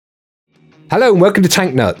Hello and welcome to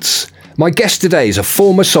Tank Nuts. My guest today is a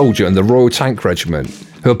former soldier in the Royal Tank Regiment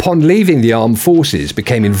who, upon leaving the armed forces,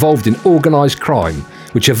 became involved in organised crime,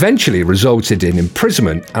 which eventually resulted in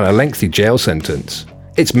imprisonment and a lengthy jail sentence.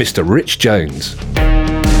 It's Mr. Rich Jones.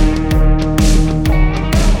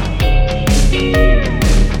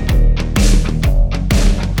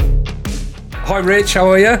 Hi Rich, how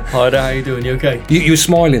are you? Hi there, how you doing? You okay? You were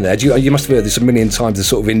smiling there. You must have heard this a million times, the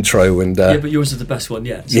sort of intro. And yeah, but yours is the best one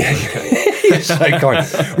yet. So yeah. Okay. You're so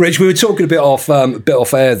kind. Rich, we were talking a bit off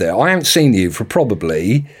air there. I haven't seen you for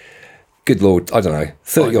probably, good Lord, I don't know,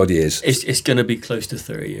 30 odd years. It's going to be close to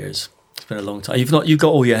 30 years. It's been a long time. You've got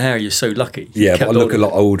all your hair. You're so lucky. Yeah, but I look a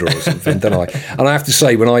lot older or something, don't I? And I have to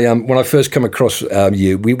say, when I first come across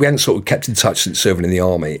you, we hadn't sort of kept in touch since serving in the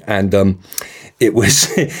army, and it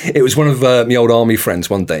was one of my old army friends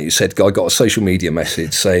one day who said, I got a social media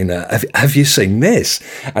message saying, have you seen this?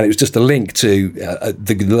 And it was just a link to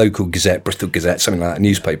the local Gazette, Bristol Gazette, something like that, a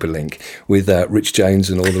newspaper link with Rich Jones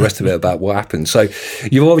and all the rest of it about what happened. So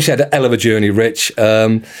you've obviously had a hell of a journey, Rich.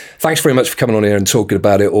 Thanks very much for coming on here and talking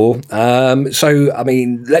about it all. So, I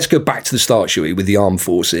mean, let's go back to the start, shall we, with the armed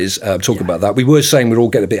forces, talking about that. We were saying we're all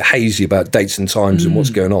getting a bit hazy about dates and times and what's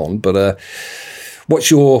going on, but... What's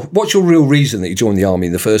your real reason that you joined the army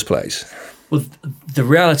in the first place? Well, the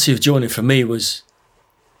reality of joining for me was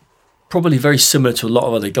probably very similar to a lot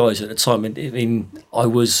of other guys at the time. I mean, I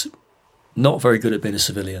was not very good at being a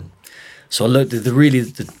civilian. So I looked at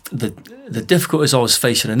the difficulties I was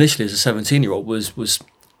facing initially as a 17-year-old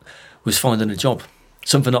was finding a job,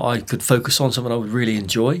 something that I could focus on, something I would really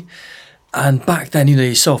enjoy. And back then,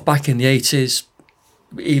 yourself, back in the 80s,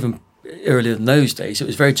 even earlier than those days, it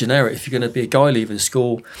was very generic. If you're going to be a guy leaving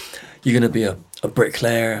school, you're going to be a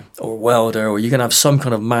bricklayer or a welder, or you're going to have some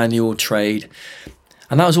kind of manual trade.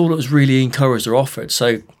 And that was all that was really encouraged or offered.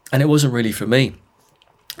 So, and it wasn't really for me.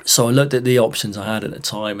 So I looked at the options I had at the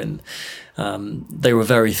time, and they were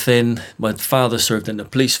very thin. My father served in the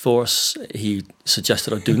police force. He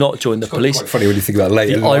suggested I do not join the police. Quite funny when you think about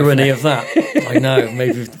later. The irony of that. I know,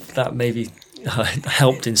 maybe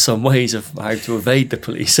helped in some ways of how to evade the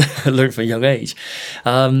police. I learned from a young age.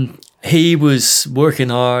 He was working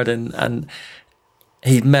hard, and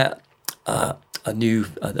he'd met a new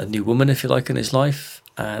woman, if you like, in his life,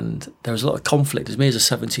 and there was a lot of conflict. As me as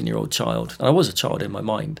a 17-year-old child, and I was a child in my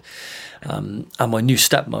mind, and my new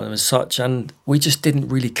stepmother as such, and we just didn't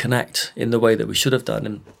really connect in the way that we should have done,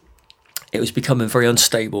 and it was becoming very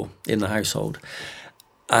unstable in the household.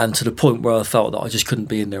 And to the point where I felt that I just couldn't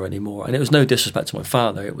be in there anymore. And it was no disrespect to my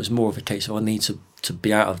father. It was more of a case of I need to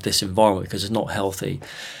be out of this environment because it's not healthy.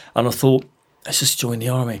 And I thought, let's just join the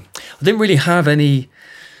army. I didn't really have any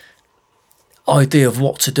idea of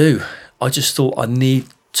what to do. I just thought I need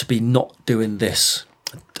to be not doing this.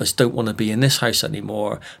 I just don't want to be in this house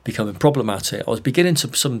anymore, becoming problematic. I was beginning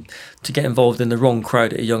to get involved in the wrong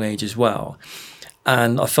crowd at a young age as well.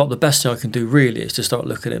 And I felt the best thing I can do really is to start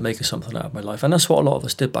looking at making something out of my life. And that's what a lot of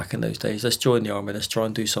us did back in those days. Let's join the army. Let's try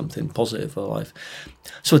and do something positive for life.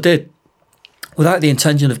 So I did. Without the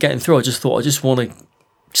intention of getting through, I just thought, I just want to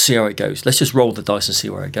see how it goes. Let's just roll the dice and see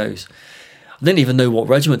where it goes. I didn't even know what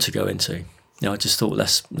regiment to go into. I just thought,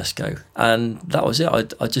 let's go. And that was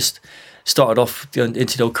it. I just started off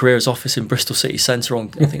into the old careers office in Bristol City Centre I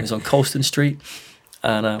think it was on Colston Street.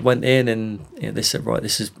 And I went in and they said, right,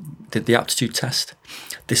 did the aptitude test.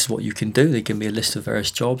 This is what you can do. They gave me a list of various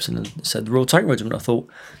jobs and then said the Royal Tank Regiment. I thought,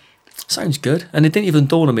 sounds good. And it didn't even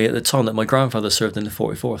dawn on me at the time that my grandfather served in the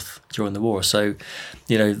 44th during the war. So,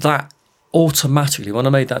 that automatically, when I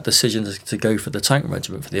made that decision to go for the Tank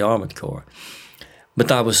Regiment, for the Armoured Corps, my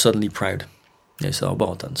dad was suddenly proud. He said, oh,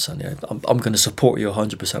 well done, son. I'm going to support you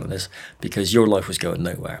 100% on this because your life was going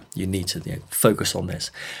nowhere. You need to focus on this.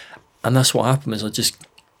 And that's what happened is I just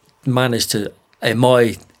managed to, in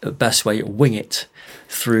my best way, wing it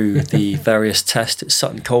through the various tests at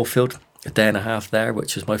Sutton Coldfield, a day and a half there,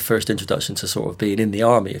 which was my first introduction to sort of being in the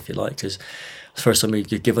army, if you like, because the first time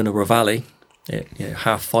you're given a reveille,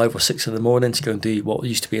 5:30 or 6 in the morning to go and do what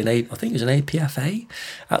used to be I think it was an APFA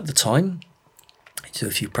at the time. You do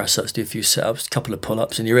a few press-ups, do a few sit-ups, a couple of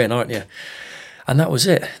pull-ups, and you're in, aren't you? And that was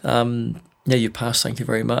it. You passed, thank you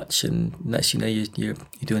very much. And next you're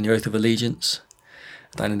doing your oath of allegiance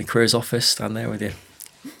down in the careers office, stand there with you,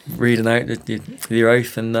 reading out your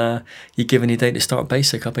oath, and you're given your date to start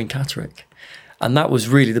basic up in Catterick. And that was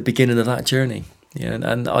really the beginning of that journey.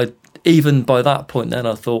 And I, even by that point then,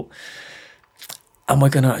 I thought, am I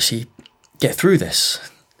going to actually get through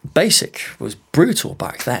this? Basic was brutal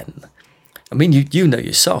back then. I mean, you know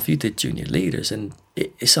yourself, you did junior leaders, and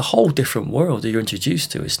it's a whole different world that you're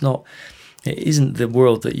introduced to. It's not It isn't the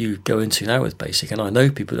world that you go into now with basic. And I know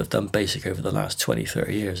people that have done basic over the last 20,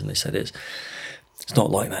 30 years, and they said it's not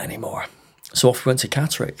like that anymore. So off we went to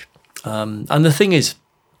Catterick. And the thing is,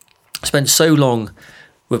 I spent so long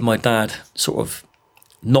with my dad sort of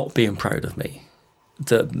not being proud of me,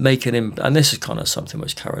 that making him, and this is kind of something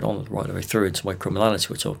which carried on right the way through into my criminality,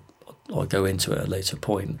 which I'll go into at a later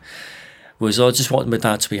point, was I just wanted my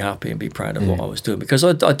dad to be happy and be proud of what I was doing, because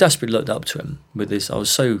I desperately looked up to him with this. I was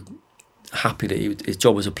so happy that his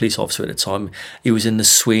job as a police officer at the time. He was in the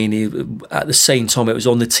Sweeney. At the same time, it was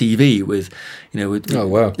on the TV with. Oh,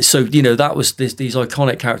 wow. So, that was these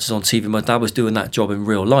iconic characters on TV. My dad was doing that job in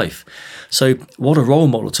real life. So what a role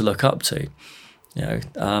model to look up to,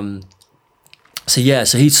 So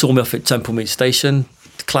he saw me off at Templemead Station.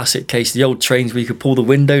 Classic case, the old trains where you could pull the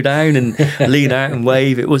window down and lean out and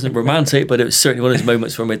wave. It wasn't romantic, but it was certainly one of those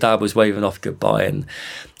moments where my dad was waving off goodbye, and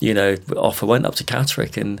off I went up to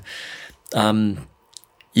Catterick, and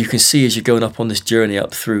you can see as you're going up on this journey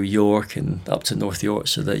up through York and up to North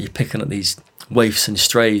Yorkshire that you're picking up these waifs and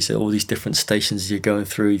strays at all these different stations as you're going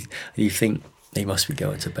through, and you think, he must be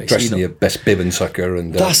going to base. Dressed in your best bib and sucker,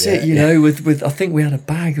 and that's it. With I think we had a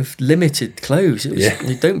bag of limited clothes. It was,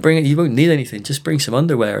 you don't bring it. You won't need anything. Just bring some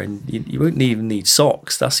underwear, and you won't even need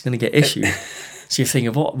socks. That's going to get issued. So you're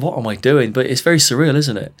thinking, what am I doing? But it's very surreal,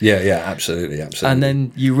 isn't it? Yeah, absolutely. And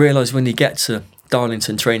then you realise when you get to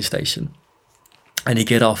Darlington train station, and you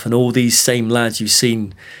get off, and all these same lads you've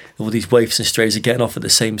seen, all these waifs and strays are getting off at the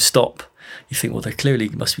same stop. You think, well, they clearly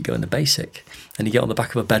must be going to basic, and you get on the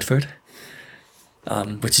back of a Bedford.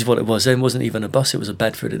 Which is what it was then. It wasn't even a bus, it was a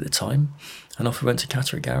Bedford at the time, and off we went to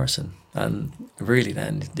Catterick Garrison. And really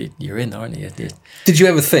then you're in, aren't you? Did you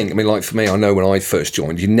ever think, like for me, I know when I first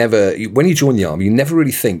joined, when you join the army, you never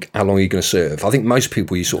really think how long you're going to serve. I think most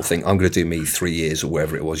people, you sort of think, I'm going to do me 3 years or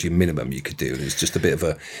whatever it was, your minimum you could do, and it's just a bit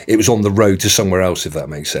of it was on the road to somewhere else, if that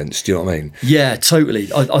makes sense. Do you know what I mean? Yeah, totally.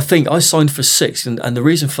 I think I signed for 6, and the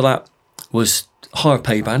reason for that was higher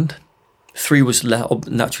pay band. 3 was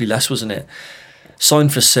naturally less, wasn't it?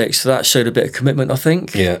 Signed for 6, so that showed a bit of commitment, I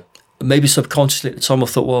think. Yeah. Maybe subconsciously at the time I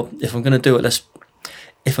thought, well, if I'm going to do it,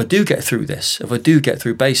 if I do get through this, if I do get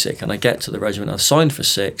through basic and I get to the regiment, I've signed for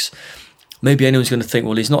 6, maybe anyone's going to think,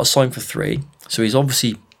 well, he's not signed for 3, so he's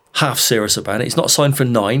obviously half serious about it. He's not signed for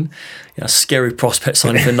 9, scary prospect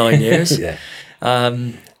signing for 9 years. Yeah.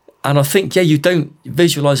 And I think, you don't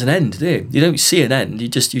visualise an end, do you? You don't see an end. You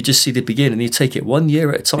just see the beginning. You take it 1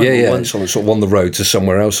 year at a time. Yeah. It's sort of on the road to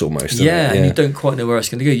somewhere else almost. And you don't quite know where it's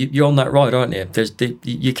going to go. You're on that ride, aren't you?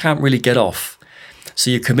 You can't really get off.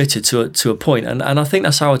 So you're committed to a point. And I think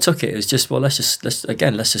that's how I took it. It was just, well, let's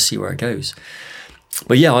just see where it goes.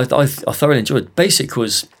 But yeah, I thoroughly enjoyed it. Basic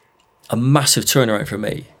was a massive turnaround for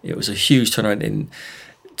me. It was a huge turnaround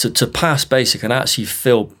to pass basic and actually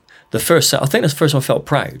feel the first set. I think that's the first time I felt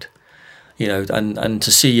proud, and to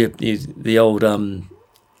see the old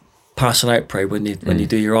passing out parade when you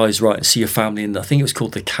do your eyes right and see your family in. I think it was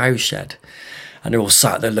called the cow shed, and they're all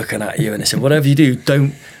sat there looking at you, and they said, whatever you do,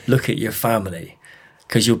 don't look at your family,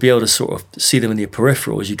 because you'll be able to sort of see them in your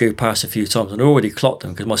peripheral as you go past a few times. And I already clocked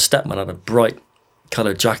them because my stepmom had a bright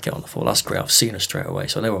coloured jacket on. I thought, that's great, I've seen her straight away,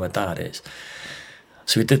 so I know where my dad is.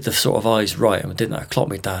 So we did the sort of eyes right, and we did that. I clocked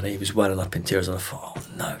my dad, and he was welling up in tears, and I thought, oh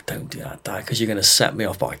no, don't do that, Dad, because you're going to set me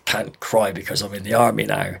off, but I can't cry because I'm in the army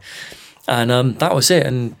now. And that was it,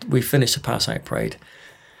 and we finished the pass out parade,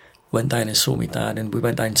 went down and saw my dad, and we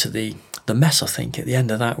went down to the mess, I think, at the end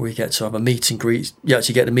of that, where you get to have a meet and greet. You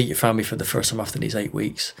actually get to meet your family for the first time after these 8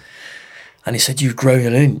 weeks. And he said, you've grown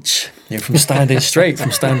an inch, from standing straight,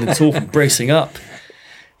 from standing tall, from bracing up.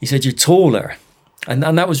 He said, you're taller. And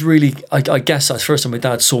that was really, I guess that's the first time my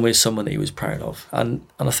dad saw me as someone that he was proud of. And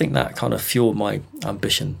I think that kind of fueled my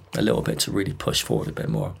ambition a little bit to really push forward a bit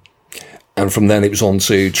more. And from then it was on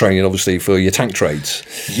to training, obviously, for your tank trades.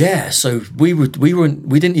 Yeah, so we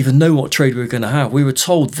didn't even know what trade we were going to have. We were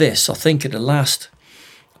told this, I think, the last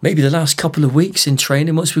couple of weeks in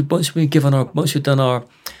training. Once we'd done our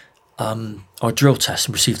drill test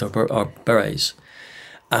and received our berets,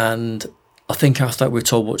 and I think after that we were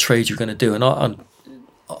told what trade you're going to do. And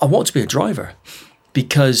I wanted to be a driver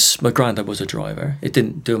because my granddad was a driver. It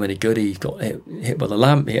didn't do him any good. He got hit with he hit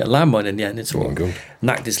a landmine in the end. It sort of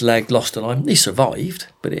knocked his leg, lost an arm. He survived,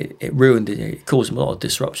 but it ruined it. It caused him a lot of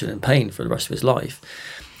disruption and pain for the rest of his life.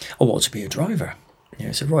 I wanted to be a driver.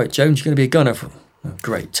 I said, right, Jones, you're going to be a gunner. Oh,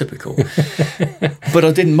 great, typical. But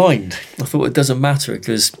I didn't mind. I thought it doesn't matter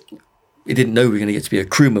because he didn't know we were going to get to be a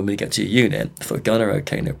crewman when you get to your unit. I thought, gunner,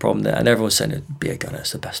 okay, no problem there. And everyone's saying, be a gunner,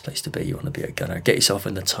 it's the best place to be. You want to be a gunner, get yourself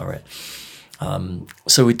in the turret.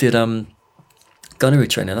 So we did gunnery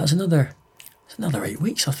training. That's another 8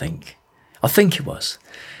 weeks, I think. I think it was.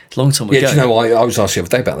 A long time ago. Yeah, do you know, I was asked the other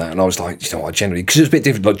day about that, and I was like, you know, I generally, because it was a bit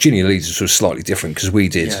different, like junior leaders was slightly different, because we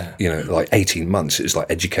did, you know, like 18 months, it was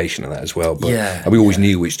like education and that as well, but and we always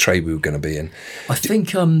knew which trade we were going to be in. I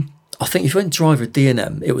think if you went driver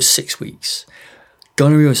D&M, it was 6 weeks.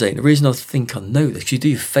 Gunnery was 8. The reason I think I know this, because you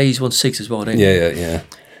do phase 1-6 as well, don't you? Yeah.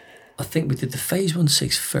 I think we did the phase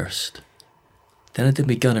 1-6 first. Then I did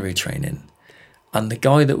my gunnery training. And the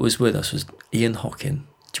guy that was with us was Ian Hockin.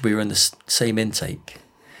 We were in the same intake.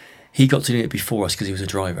 He got to do it before us because he was a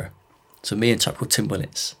driver. So me and a chap called Tim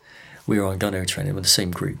Willits, we were on gunnery training with the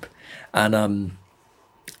same group. And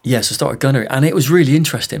so I started gunnery. And it was really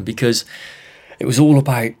interesting because it was all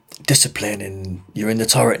about discipline, and you're in the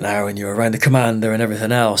turret now and you're around the commander and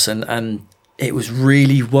everything else. And it was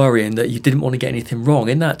really worrying that you didn't want to get anything wrong.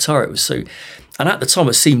 In that turret, it was so... And at the time,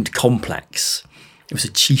 it seemed complex. It was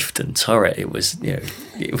a chieftain turret. It was, you know,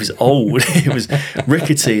 it was old. It was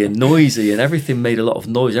rickety and noisy, and everything made a lot of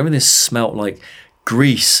noise. Everything smelt like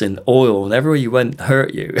grease and oil, and everywhere you went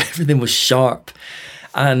hurt you. Everything was sharp.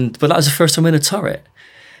 But that was the first time in a turret.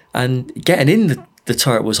 And getting in the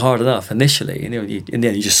turret was hard enough initially. You know, in the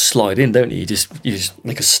end, you just slide in, don't you? You just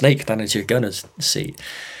like a snake down into your gunner's seat.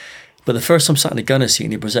 But the first time sat in the gunner's seat,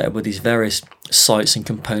 and you're presented with these various sights and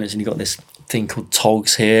components, and you've got this thing called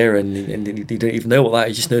togs here, and you don't even know what that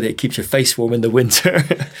is. You just know that it keeps your face warm in the winter.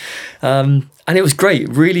 And it was great,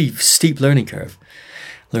 really steep learning curve,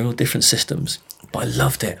 learning all different systems, but I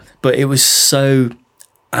loved it. But it was so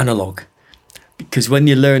analog, because when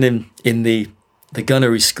you're learning in the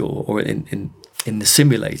gunnery school or in the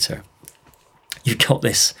simulator, you've got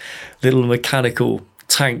this little mechanical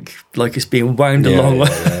tank, like it's being wound along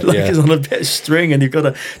like it's on a bit of string, and you've got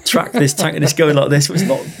to track this tank, and it's going like this. It's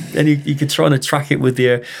not, and you could try and track it with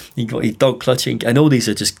you got your dog clutching, and all these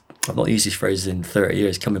are just, I've not used these phrases in 30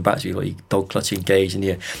 years, coming back to you, like your dog clutching gauge, and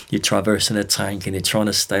you're traversing a tank, and you're trying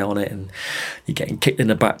to stay on it, and you're getting kicked in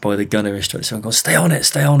the back by the gunner instructor, so I'm going, stay on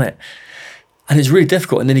it, and it's really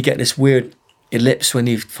difficult. And then you get this weird ellipse when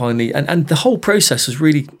you finally, and the whole process was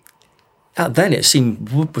really, then it seemed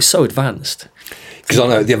was so advanced. Because I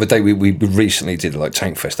know the other day we recently did like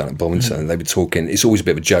Tank Fest down at Bomington, and they were talking. It's always a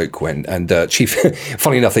bit of a joke when Chief.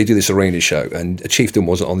 Funny enough, they do this arena show, and Chieftain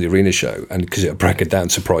wasn't on the arena show, and because it broke it down,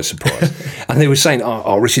 surprise, and they were saying,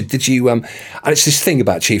 "Oh, Richard, did you?" And it's this thing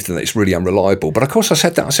about Chieftain that it's really unreliable. But of course, I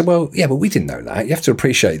said that. I said, "Well, yeah, but we didn't know that. You have to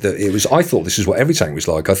appreciate that it was." I thought this is what every tank was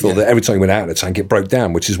like. I thought that every time you went out of the tank, it broke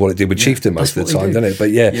down, which is what it did with Chieftain most of the time, didn't it?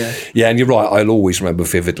 But yeah, and you're right. I'll always remember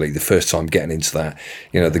vividly the first time getting into that,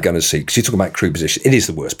 the gunner's seat, because you're talking about crew position. It is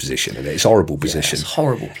the worst position. It's a horrible position. It's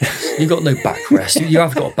horrible. You've got no backrest. You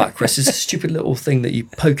have got a backrest. It's a stupid little thing that you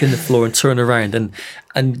poke in the floor and turn around,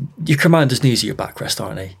 and your commander's knees are your backrest,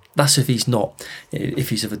 aren't they? That's if he's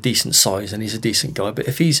of a decent size and he's a decent guy. But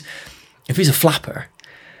if he's a flapper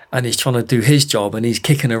and he's trying to do his job and he's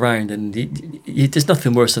kicking around, and there's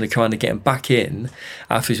nothing worse than a commander getting back in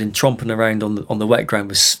after he's been tromping around on the wet ground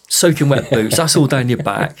with soaking wet boots. That's all down your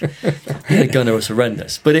back. The gunner was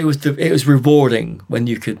horrendous, but it was rewarding when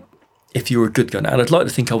you could, if you were a good gunner. And I'd like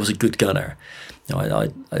to think I was a good gunner. I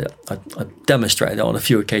demonstrated that on a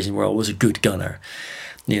few occasions where I was a good gunner.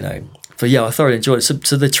 But yeah, I thoroughly enjoyed it.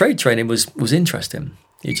 So the trade training was interesting.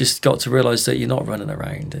 You just got to realise that you're not running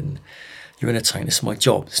around and you're in a tank. This is my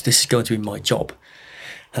job. This is going to be my job.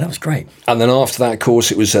 And that was great. And then after that, of course,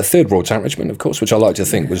 it was Third Royal Tank Regiment, of course, which I like to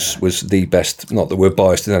think was the best. Not that we're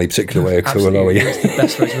biased in any particular way. Absolutely, it was the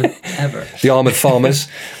best regiment ever. The Armoured Farmers.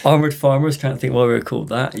 Armoured Farmers, can't think why we were called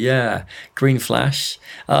that. Yeah, Green Flash.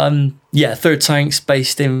 Third Tank's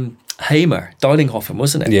based in Hamer, Deininghofen,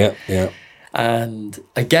 wasn't it? Yeah. And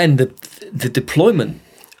again, the deployment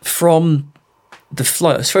from the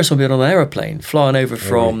flight, it was the first time being on an aeroplane, flying over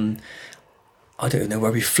from, I don't know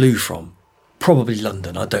where we flew from, probably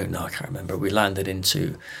London, I don't know, I can't remember. We landed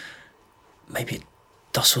into maybe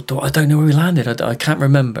Dusseldorf, I don't know where we landed, I can't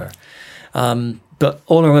remember. But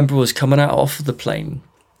all I remember was coming out off of the plane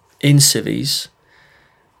in civvies,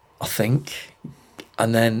 I think,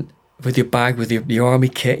 and then with your bag, with your army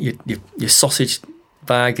kit, your sausage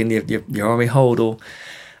bag and your army holdall,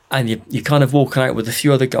 and you're kind of walking out with a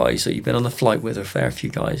few other guys that you've been on the flight with, a fair few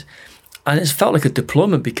guys, and it felt like a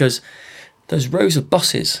deployment because there's rows of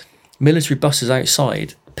buses, military buses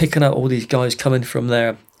outside, picking out all these guys coming from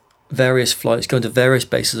their various flights, going to various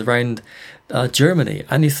bases around Germany,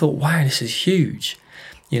 and you thought, wow, this is huge.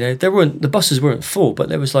 The buses weren't full, but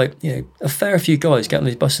there was a fair few guys getting on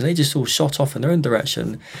these buses, and they just all shot off in their own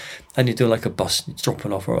direction, and you're doing like a bus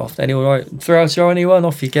dropping off or off. Anyone, right? Throw out anyone,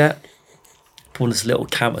 off you get. Pulled this little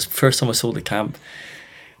camp. It was the first time I saw the camp.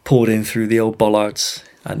 Pulled in through the old bollards,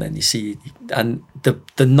 And then you see, and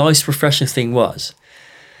the nice, refreshing thing was,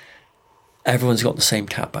 everyone's got the same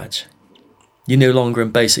cat badge. You're no longer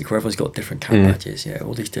in basic where everyone's got different cat badges.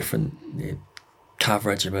 All these different cav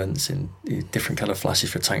regiments and different colour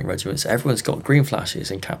flashes for tank regiments. Everyone's got green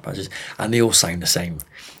flashes and cat badges, and they all sound the same,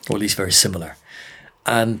 or at least very similar.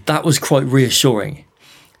 And that was quite reassuring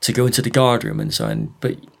to go into the guard room and so on.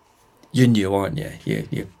 But you knew, aren't you?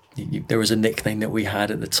 You there was a nickname that we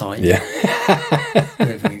had at the time. Yeah. I don't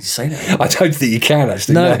know if we can say that. I don't think you can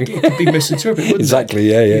actually. No, it could be misinterpreted, wouldn't exactly,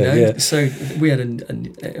 it? yeah. So we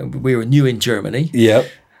had we were new in Germany. Yep.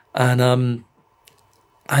 And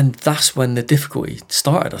that's when the difficulty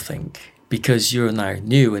started, I think, because you're now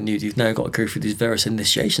new and you've now got to go through these various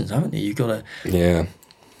initiations, haven't you? You've got to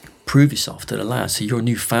prove yourself to the lads, to your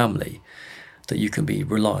new family, that you can be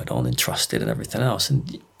relied on and trusted and everything else.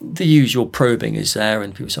 And the usual probing is there,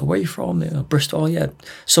 and people say, "Where are you from?" Bristol. Oh, yeah,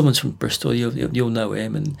 someone's from Bristol. You'll know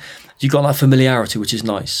him, and you got that familiarity, which is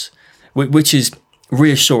nice, which is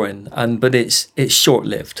reassuring. But it's short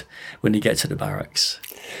lived when you get to the barracks.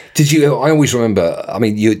 Did you? I always remember. I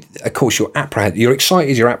mean, of course, you're apprehensive. You're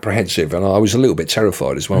excited. You're apprehensive, and I was a little bit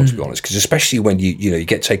terrified as well, to be honest. Because especially when you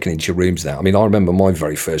get taken into your rooms now. I mean, I remember my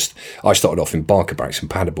very first. I started off in Barker Barracks in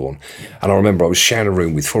Paderborn, and I remember I was sharing a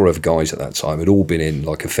room with 4 other guys at that time. Had all been in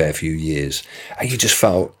like a fair few years, and you just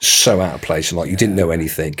felt so out of place and like you didn't know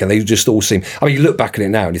anything. And they just all seem. I mean, you look back at it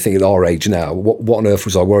now and you think at our age now, what on earth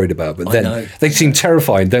was I worried about? But then they seem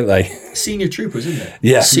terrifying, don't they? Senior troopers, isn't it?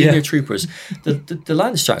 Yeah. Senior troopers. The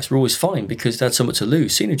Lance Jacks were always fine because they had so much to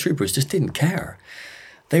lose. Senior troopers just didn't care.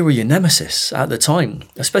 They were your nemesis at the time,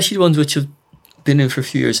 especially the ones which have been in for a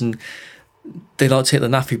few years and they like to hit the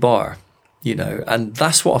naffy bar, And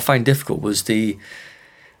that's what I found difficult, was the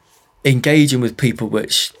engaging with people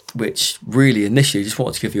which really initially just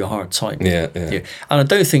wanted to give you a hard time. Yeah. And I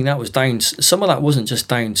don't think that was down. Some of that wasn't just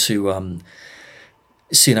down to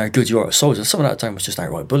seeing how good you are as soldiers. Some of that down was just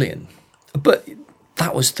outright bullying. But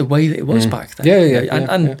that was the way that it was back then.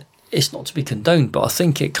 Yeah. It's not to be condoned, but I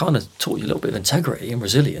think it kind of taught you a little bit of integrity and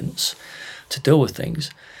resilience to deal with things.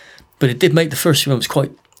 But it did make the first few months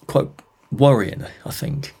quite worrying, I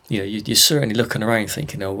think. You're certainly looking around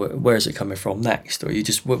thinking, where's it coming from next? Or you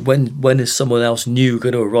just, when is someone else new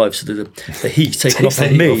going to arrive so that the heat's taken off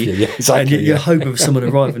on me? Exactly, and you're hoping for someone to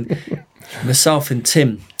arrive. And myself and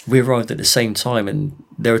Tim, we arrived at the same time, and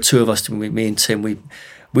there were 2 of us, me and Tim,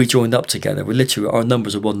 we joined up together. We literally, our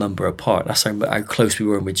numbers are 1 number apart. That's how close we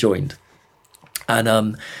were when we joined.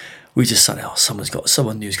 And we just said,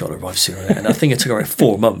 someone new's got to arrive sooner. And I think it took around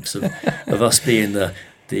 4 months of us being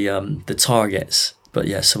the targets. But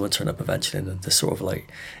yeah, someone turned up eventually, and the sort of like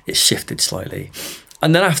it shifted slightly.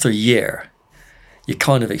 And then after a year, you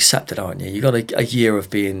kind of accept it, aren't you? You got a year of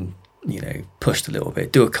being, pushed a little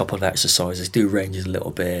bit, do a couple of exercises, do ranges a little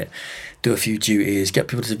bit, do a few duties, get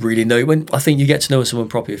people to really know. When I think you get to know someone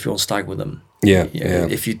properly if you're on stag with them. Yeah.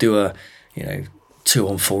 If you do a, 2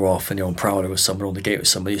 on 4 off and you're on prowler with someone, on the gate with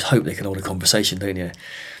somebody, you hope they can hold a conversation, don't you?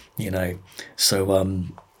 So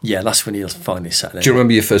that's when you'll finally settle in. Do you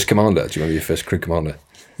remember your first commander? Do you remember your first crew commander?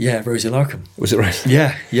 Yeah, Rosie Larkham. Was it Rosie?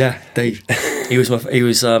 Yeah, Dave. I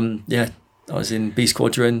was in B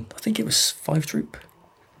Squadron. I think it was 5 Troop.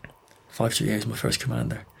 5 Troop, he was my first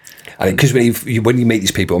commander. And because when you meet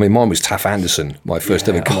these people, I mean, mine was Taff Anderson, my first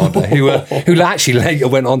ever commander, who actually later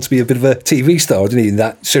went on to be a bit of a TV star, didn't he? In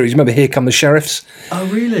that series, remember Here Come the Sheriffs? Oh,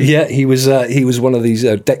 really? Yeah, he was one of these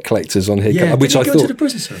debt collectors on Here Come, which did he I go thought. To the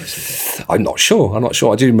prison service? I'm not sure.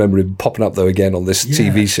 I do remember him popping up though again on this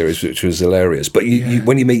TV series, which was hilarious. But you,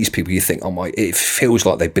 when you meet these people, you think, it feels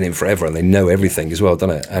like they've been in forever and they know everything as well,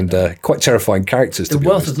 doesn't it? And quite terrifying characters. The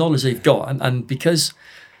wealth of knowledge they've got, and because.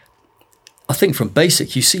 I think from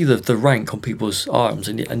basic, you see the rank on people's arms,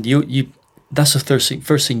 and you that's the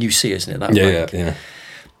first thing you see, isn't it? That rank. Yeah.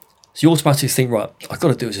 So you automatically think, right, I've got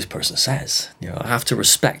to do as this person says. I have to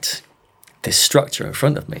respect this structure in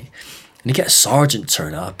front of me. And you get a sergeant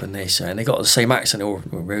turn up, and they got the same accent, or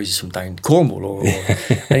Rosie's from down Cornwall, or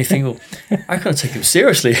anything. Well, I can't take him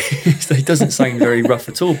seriously. He doesn't sound very rough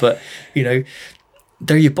at all, but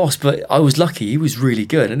they're your boss. But I was lucky; he was really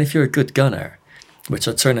good. And if you're a good gunner, which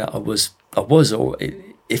I turned out I was, or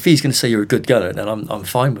if he's going to say you're a good gunner, then I'm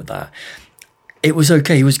fine with that. It was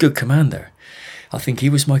okay. He was a good commander. I think he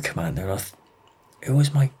was my commander. It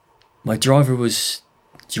was my driver was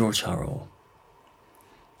George Hurrell,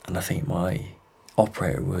 and I think my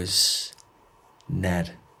operator was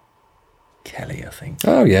Ned Kelly. I think.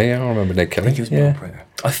 Oh yeah, I remember Ned Kelly. I think he was my operator.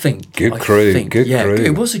 I think good crew. Crew.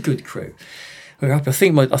 It was a good crew. I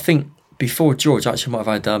think before George, I actually might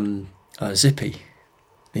have had Zippy.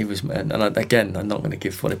 He was, and again, I'm not going to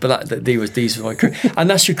give what it, but these were my crew, and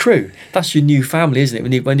that's your crew. That's your new family, isn't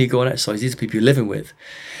it? When you go on exercise, these are people you're living with.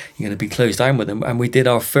 You're going to be closed down with them. And we did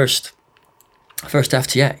our first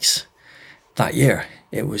FTX that year.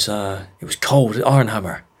 It was cold at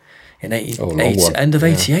Ironhammer in end of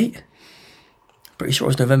 '88. Pretty sure it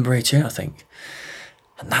was November '88, I think.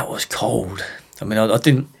 And that was cold. I mean,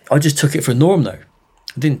 I just took it for a norm though.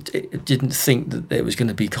 I didn't think that it was going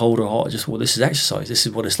to be cold or hot. I just thought, this is exercise. This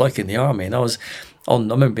is what it's like in the army. And I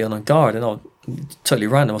remember being on guard, and I was totally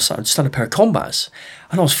random. I was just on a pair of combats,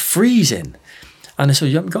 and I was freezing. And they said,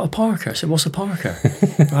 "You haven't got a parka?" I said, "What's a parka?"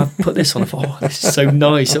 I put this on. I thought, "Oh, this is so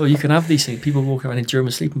nice." Oh, you can have these things. People walk around in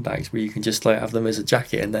German sleeping bags where you can just like have them as a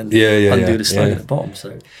jacket and then undo the slide at the bottom.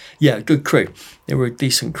 So, yeah, good crew. They were a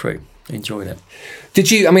decent crew. Enjoyed it. Did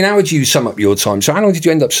you? I mean, how would you sum up your time? So, how long did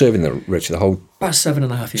you end up serving there, Richard? The whole about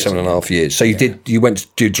 7.5 years. 7.5 years. So you went to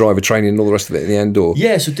do driver training and all the rest of it in the end, or?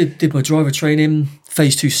 Yeah, so did my driver training,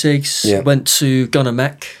 phase 2 SIGs. Yeah. Went to Gunner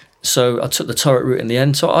Mech. So I took the turret route in the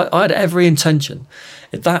end. So I had every intention.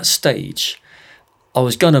 At that stage, I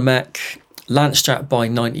was Gunner Mech, Lance Jack by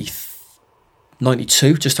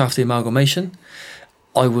 92, just after the amalgamation.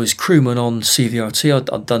 I was crewman on CVRT.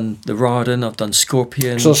 I'd done the Raden, I've done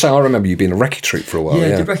Scorpion. So I remember you being a recce troop for a while. Yeah,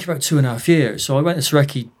 I did recce about 2.5 years. So I went into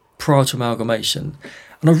recce prior to amalgamation.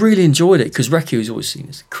 And I really enjoyed it because recce was always seen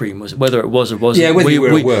as cream, whether it was or wasn't. Yeah, whether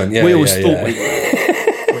we weren't. Yeah, we always thought we were.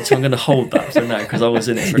 So I'm going to hold that for now because I was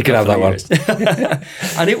in it for a couple of years.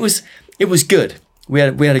 And it was good. We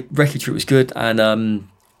had a recce troop was good, and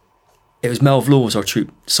it was Melv Law was our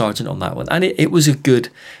troop sergeant on that one, and it was a good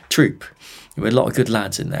troop. There were a lot of good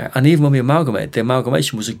lads in there, and even when we amalgamated, the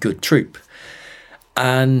amalgamation was a good troop,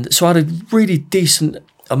 and so I had a really decent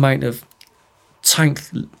amount of tank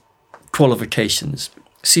qualifications,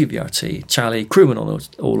 CVRT, Charlie, crewman on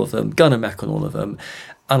all of them, Gunner Mech on all of them,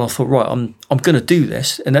 and I thought, right, I'm going to do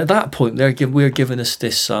this, and at that point we were giving us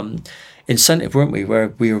this incentive, weren't we, where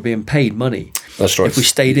we were being paid money. That's right. If we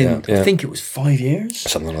stayed in, I think it was 5 years.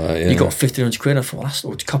 Something like that, yeah. You got 1,500 quid. I thought, well,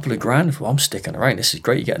 that's a couple of grand. I thought, I'm sticking around. This is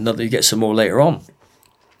great. You get some more later on.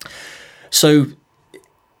 So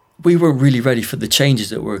we weren't really ready for the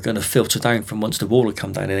changes that were going to filter down from once the wall had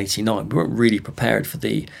come down in '89. We weren't really prepared for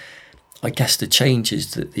the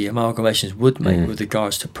changes that the amalgamations would make with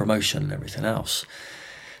regards to promotion and everything else.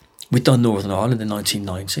 We'd done Northern Ireland in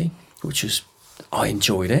 1990, which was, I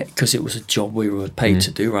enjoyed it because it was a job we were paid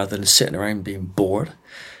to do rather than sitting around being bored.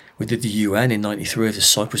 We did the UN in '93 of the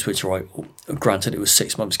Cyprus, which, right, granted it was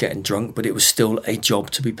 6 months getting drunk, but it was still a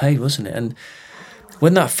job to be paid, wasn't it? And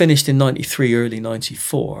when that finished in '93, early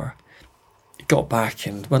 '94, got back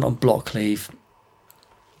and went on block leave,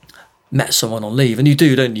 met someone on leave, and you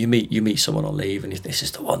do, don't you? You meet someone on leave, and this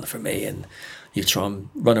is the one for me, and you try and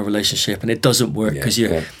run a relationship, and it doesn't work because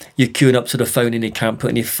you're queuing up to the phone and you can't put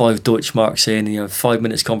any 5 Deutschmarks in, and you have 5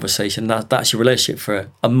 minutes conversation. That's your relationship for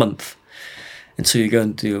a month until you go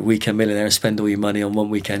and do a weekend millionaire and spend all your money on one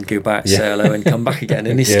weekend, go back, say hello, and come back again,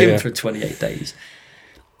 and you skim for 28 days.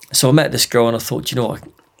 So I met this girl, and I thought, you know what,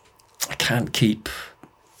 I can't keep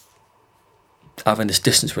having this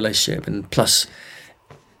distance relationship, and plus,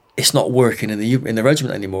 it's not working in the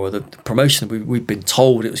regiment anymore. The promotion, we've been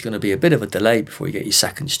told it was going to be a bit of a delay before you get your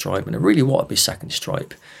second stripe, and it really wanted to be second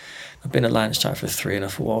stripe. I've been at Lance Jack for 3, and I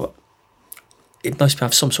thought, well, it nice to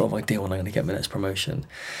have some sort of idea when I'm going to get my next promotion.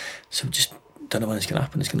 So just don't know when it's going to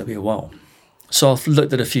happen. It's going to be a while. So I've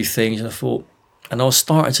looked at a few things, and I thought, and I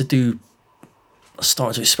started to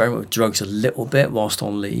experiment with drugs a little bit whilst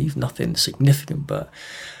on leave. Nothing significant, but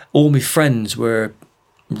all my friends were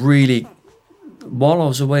really, while I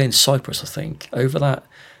was away in Cyprus, I think, over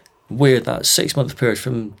that 6 month period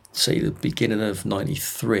from, say, the beginning of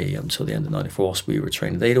 '93 until the end of '94, whilst we were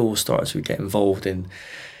training, they'd all started to get involved in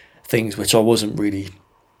things which I wasn't really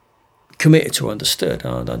committed to or understood.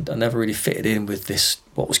 I never really fitted in with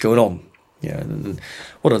what was going on. Yeah, and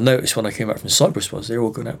what I noticed when I came back from Cyprus was they were all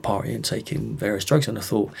going out partying and taking various drugs, and I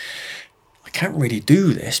thought, I can't really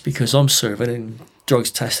do this because I'm serving and drugs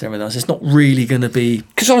testing and everything else. It's not really going to be...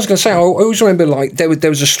 Because I was going to say, I always remember, like, there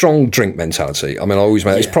was a strong drink mentality. I mean, I always...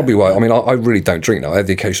 It's probably why... I mean, I really don't drink now. I have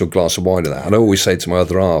the occasional glass of wine of that. And I always say to my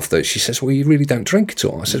other half that she says, well, you really don't drink at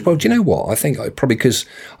all. I said, well, do you know what? I think probably because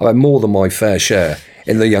I've had more than my fair share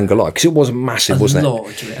in the younger life, because it was massive, wasn't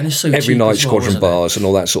it? And it's so every night, Squadron well, bars and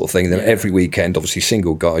all that sort of thing. And then every weekend, obviously,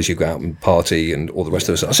 single guys, you go out and party and all the rest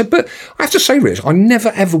of us. I said, but I have to say, Rich, I never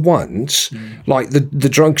ever once, like the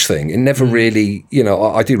drugs thing, it never really, you know,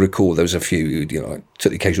 I do recall there was a few, you know, took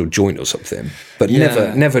the occasional joint or something, but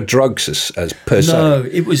never drugs as per se. No,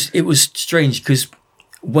 it was strange because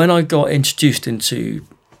when I got introduced into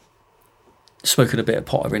smoking a bit of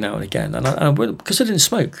pot every now and again, and because I didn't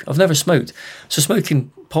smoke, I've never smoked, so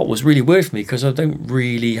smoking pot was really weird for me because I don't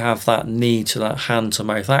really have that need to that hand to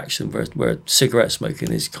mouth action where cigarette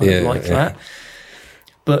smoking is kind of like that.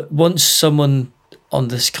 But once someone on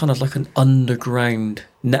this kind of like an underground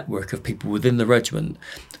network of people within the regiment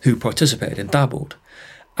who participated and dabbled,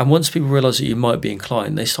 and once people realise that you might be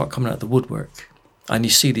inclined, they start coming out of the woodwork. And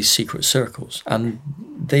you see these secret circles, and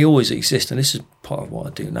they always exist. And this is part of what I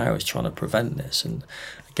do now, is trying to prevent this. And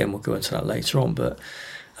again, we'll go into that later on. But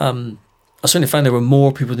I certainly found there were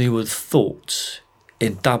more people than you would have thought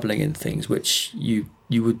in dabbling in things, which you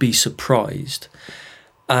would be surprised.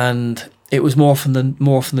 And it was more often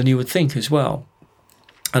than you would think as well.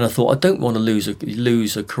 And I thought, I don't want to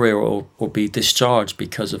lose a career or be discharged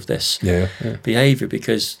because of this behaviour,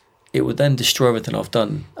 because it would then destroy everything I've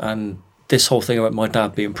done. And this whole thing about my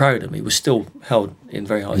dad being proud of me was still held in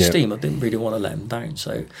very high esteem. I didn't really want to let him down.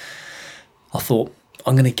 So I thought,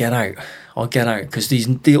 I'm going to get out. I'll get out, because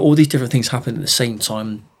all these different things happened at the same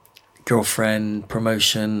time. Girlfriend,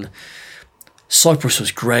 promotion. Cyprus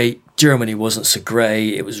was great. Germany wasn't so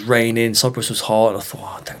great. It was raining. Cyprus was hot. I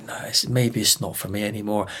thought, I don't know. Maybe it's not for me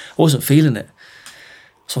anymore. I wasn't feeling it.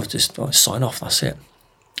 So I sign off. That's it.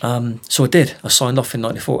 So I did. I signed off in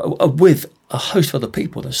 '94 with a host of other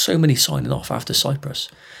people. There's so many signing off after Cyprus.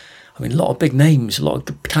 I mean, a lot of big names, a lot of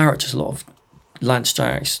good characters, a lot of Lance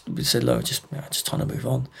Jacks. We said, look, just trying to move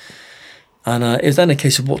on. And it was then a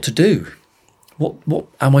case of what to do. What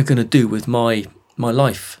am I going to do with my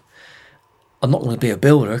life? I'm not going to be a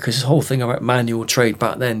builder, because this whole thing about manual trade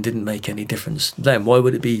back then didn't make any difference then. Why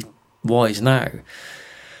would it be wise now?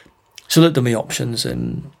 So I looked at my options,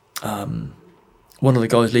 and one of the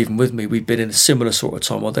guys leaving with me, we'd been in a similar sort of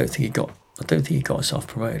time. I don't think he got himself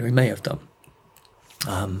promoted, or he may have done.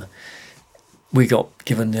 We got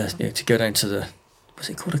given to go down to the, what's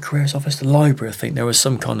it called, a careers office, the library. I think there was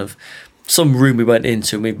some room we went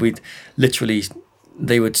into, and we'd literally,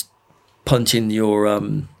 they would punch in your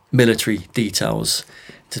military details.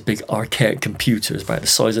 This big archaic computers about the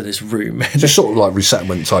size of this room. Just sort of like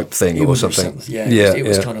resettlement type thing or something. It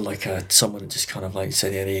was kind of like someone had just kind of like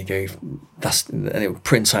said, yeah, there you go. And it would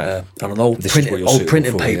print out on an old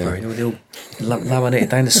printing paper. Yeah. They'll laminate it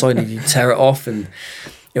down the side, and you tear it off, and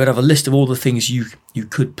it would have a list of all the things you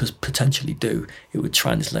could potentially do. It would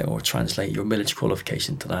translate your military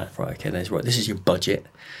qualification to that. Right, okay, this is your budget.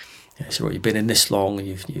 So you've been in this long,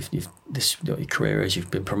 you've this what your career is, you've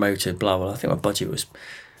been promoted, blah blah. I think my budget was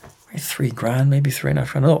 $3,000, maybe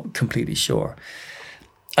 $3,500. I'm not completely sure.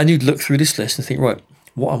 And you'd look through this list and think, right,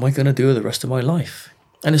 what am I going to do with the rest of my life?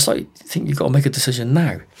 And it's like, you think you've got to make a decision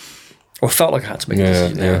now, or felt like I had to make a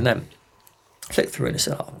decision there and then. Flick through it, and I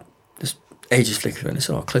said, this ages flick through it, and I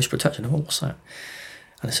said, close protection. I went, what's that?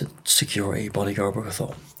 And I said, security, bodyguard work. I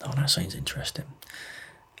thought, that sounds interesting.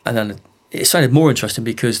 And then it sounded more interesting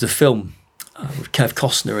because the film with Kev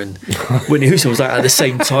Costner and Whitney Houston was out at the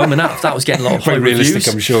same time, and that was getting a lot of high realistic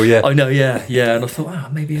reviews. I'm sure, yeah. I know, yeah. And I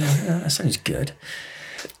thought, maybe that sounds good.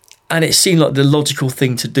 And it seemed like the logical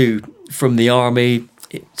thing to do from the army.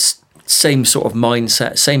 It's same sort of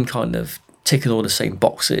mindset, same kind of ticking all the same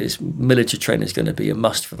boxes. Military training is going to be a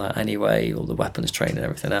must for that anyway, all the weapons training and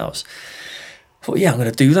everything else. I thought, I'm going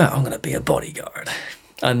to do that. I'm going to be a bodyguard.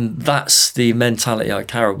 And that's the mentality I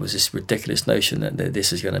carried, was this ridiculous notion that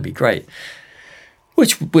this is going to be great,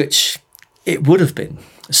 which it would have been.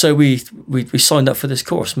 So we signed up for this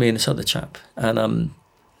course, me and this other chap, and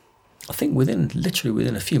I think within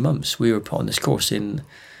a few months we were put on this course in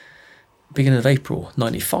beginning of April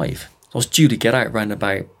 '95. I was due to get out around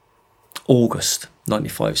about August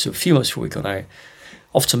 '95, so a few months before we got out,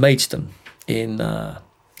 off to Maidstone in the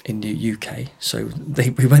UK. So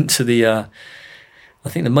we went to the. I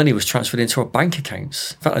think the money was transferred into our bank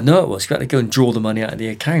accounts. In fact, I know it was. We had to go and draw the money out of the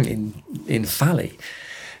account in Fally.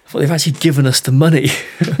 I thought, they've actually given us the money.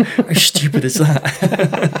 How stupid is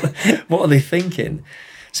that? What are they thinking?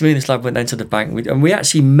 So me and this lad went down to the bank, and we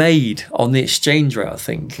actually made on the exchange rate, I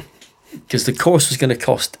think, because the course was going to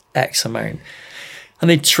cost X amount. And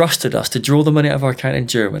they trusted us to draw the money out of our account in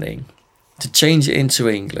Germany, to change it into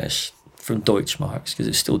English from Deutschmarks, because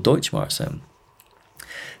it's still Deutschmarks then.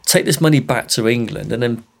 Take this money back to England and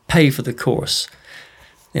then pay for the course,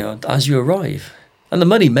 as you arrive. And the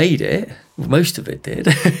money made it. Most of it did.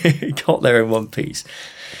 It got there in one piece.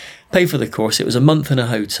 Pay for the course. It was a month in a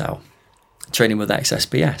hotel, training with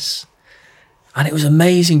ex-SBS. And it was an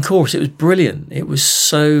amazing course. It was brilliant. It was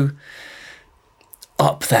so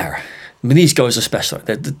up there. I mean, these guys are special.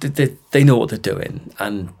 They know what they're doing.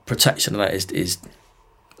 And protection of that is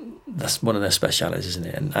that's one of their specialities, isn't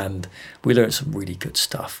it? And we learned some really good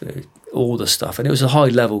stuff, all the stuff. And it was a high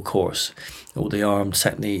level course, all the armed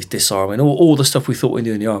techniques, disarming, all the stuff we thought we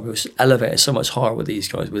knew in the army was elevated so much higher with these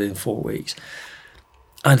guys within 4 weeks.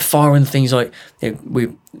 And firing things like,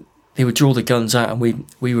 they would draw the guns out, and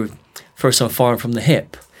we were first time firing from the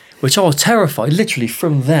hip, which I was terrified, literally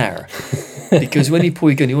from there. Because when you pull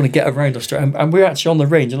your gun, you want to get around us straight. And we're actually on the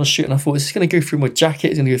range, and I was shooting. I thought, is this going to go through my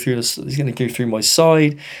jacket? It's going to go through my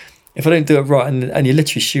side. If I don't do it right, and you're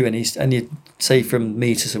literally shooting, and you say from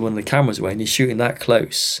meters of one of the cameras away, and you're shooting that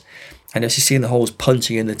close, and as you're seeing the holes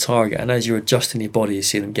punching in the target, and as you're adjusting your body, you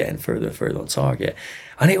see them getting further and further on target.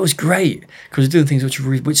 And it was great because we're doing things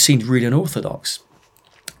which seemed really unorthodox.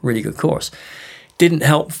 Really good course. Didn't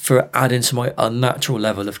help for adding to my unnatural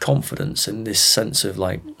level of confidence and this sense of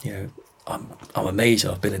like, I'm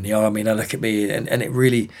amazing. I've been in the army, now look at me, and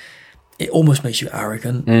it almost makes you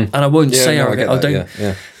arrogant. And I won't say arrogant.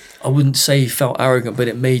 I wouldn't say felt arrogant, but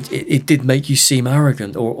it did make you seem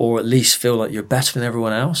arrogant, or at least feel like you're better than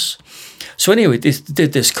everyone else. So anyway,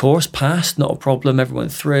 did this course, passed, not a problem. Everyone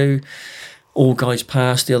through, all guys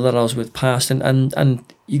passed, the other that I was with passed, and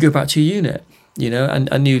you go back to your unit,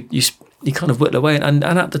 and you kind of whittle away. And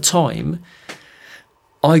at the time,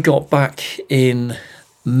 I got back in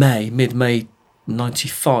mid-May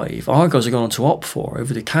 95. Our guys had gone on to OPFOR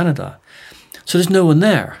over to Canada. So there's no one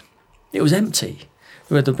there. It was empty.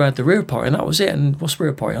 We had the rear party, and that was it. And what's the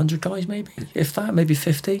rear party? 100 guys maybe? If that, maybe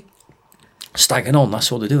 50. Staggering on,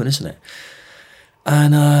 that's all they're doing, isn't it?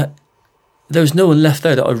 And there was no one left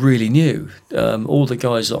there that I really knew. All the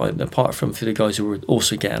guys apart from a few of the guys who were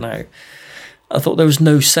also getting out, I thought there was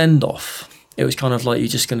no send-off. It was kind of like you're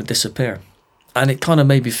just going to disappear. And it kind of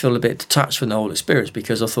made me feel a bit detached from the whole experience,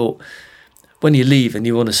 because I thought when you leave and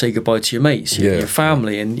you want to say goodbye to your mates, your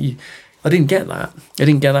family, and I didn't get that. I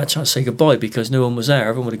didn't get that chance to say goodbye because no one was there.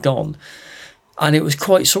 Everyone would have gone. And it was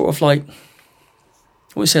quite sort of like, I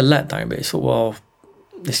wouldn't say a letdown, but it's thought, well,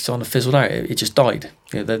 this kind of fizzled out. It just died.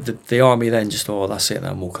 The army then just thought, that's it,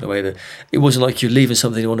 I'm walking away. It wasn't like you're leaving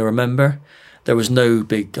something you want to remember. There was no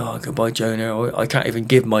big, goodbye, Jonah. Or I can't even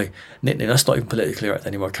give my nickname. That's not even politically correct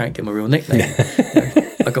anymore. I can't give my real nickname.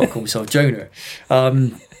 I got to call myself Jonah.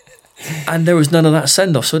 And there was none of that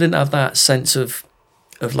send-off. So I didn't have that sense of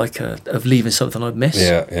leaving something I'd missed.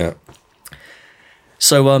 Yeah.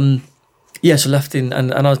 So, so left in,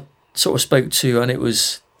 and I sort of spoke to, and it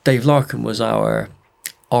was Dave Larkin was our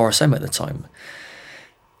RSM at the time.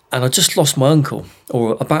 And I just lost my uncle,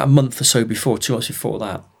 or about a month or so before, 2 months before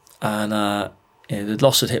that. And the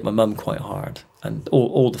loss had hit my mum quite hard, and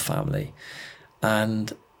all the family.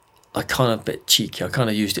 And I kind of a bit cheeky. I kind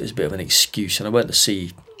of used it as a bit of an excuse. And I went to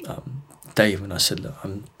see Dave, and I said, look,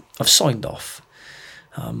 I've signed off.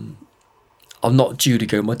 I'm not due to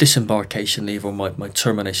go. My disembarkation leave or my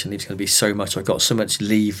termination leave is going to be so much. I've got so much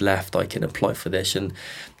leave left. I can apply for this, and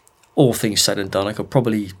all things said and done, I could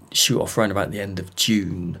probably shoot off around about the end of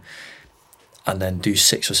June, and then do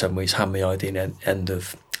 6 or 7 weeks, hand my ID in end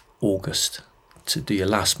of August to do your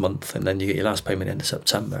last month, and then you get your last payment end of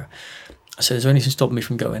September. I said, is there anything stopping me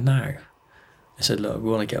from going now? I said, look, we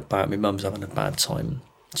want to get back. My mum's having a bad time.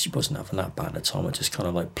 She wasn't having that bad a time. I just kind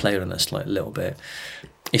of like played on us like a little bit.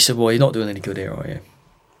 He said, well, you're not doing any good here, are you?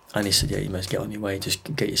 And he said, yeah, you must get on your way.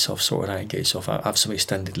 Just get yourself sorted out and get yourself out. Have some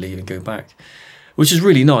extended leave and go back. Which is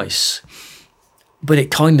really nice. But it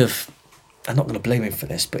kind of, I'm not going to blame him for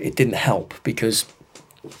this, but it didn't help, because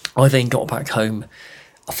I then got back home,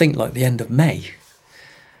 I think like the end of May.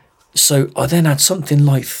 So I then had something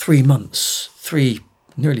like 3 months,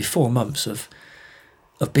 nearly 4 months of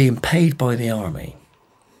being paid by the army.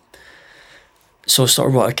 So I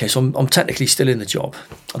started, right, okay, so I'm technically still in the job.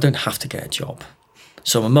 I don't have to get a job.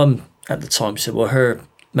 So my mum at the time said, well, her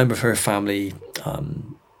member of her family,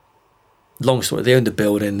 long story, they owned a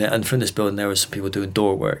building, and from this building there were some people doing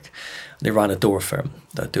door work. They ran a door firm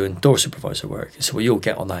that were doing door supervisor work. So well, you'll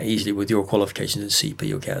get on that easily with your qualifications in CP.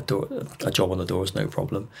 You'll get a job on the doors, no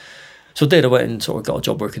problem. So I did. I went and sort of got a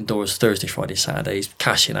job working doors Thursday, Friday, Saturdays,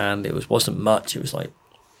 cash in hand. It wasn't much. It was like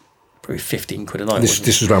probably 15 quid a night.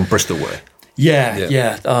 This was around Bristol way.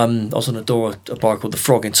 Yeah. I was on a bar called the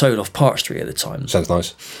Frog and Toad off Park Street at the time. Sounds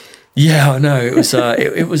nice. Yeah, I know. It was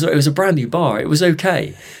it was a brand new bar. It was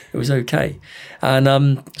okay. And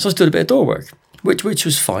so I was doing a bit of door work, which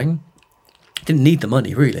was fine. Didn't need the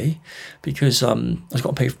money really, because I was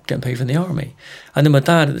getting paid from the army. And then my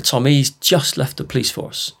dad at the time, he's just left the police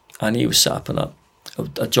force, and he was set up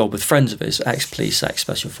a job with friends of his, ex-police,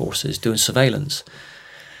 ex-special forces, doing surveillance.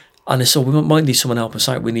 And they said, we might need someone to help us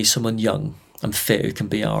out. We need someone young and fit who can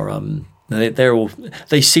be our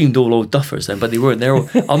They seemed all old duffers then, but they weren't. They're all,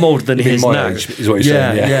 I'm older than he is my now. age, is what you're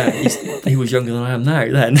saying, yeah. He was younger than I am now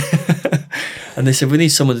then. And they said, we need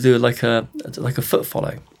someone to do like a foot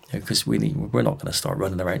follow, because we're not going to start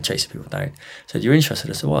running around chasing people down. So you're interested?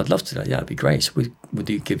 I said, well, I'd love to do that. Yeah, it'd be great. So we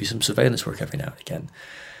do give you some surveillance work every now and again.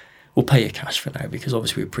 We'll pay you cash for now, because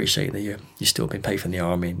obviously we appreciate that you're still being paid from the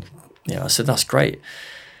army. And, I said, that's great.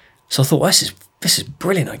 So I thought, well, this is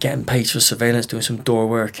brilliant. I'm getting paid for surveillance, doing some door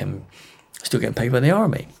work, and still getting paid by the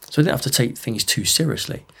army. So I didn't have to take things too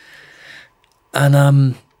seriously. And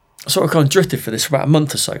I sort of kind of drifted for this for about a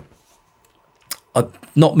month or so. I'd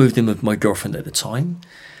not moved in with my girlfriend at the time.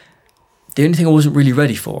 The only thing I wasn't really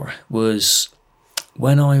ready for was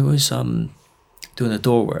when I was doing the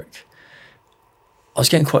door work, I was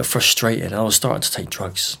getting quite frustrated, and I was starting to take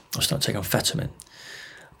drugs. I was starting to take amphetamine,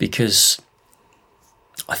 because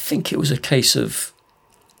I think it was a case of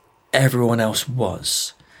everyone else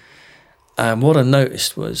was. And what I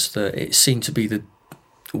noticed was that it seemed to be the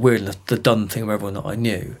done thing of everyone that I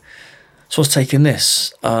knew. So I was taking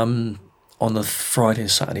this on the Friday and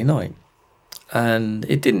Saturday night. And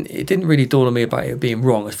it didn't really dawn on me about it being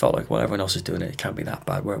wrong. I felt like, well, everyone else is doing it. It can't be that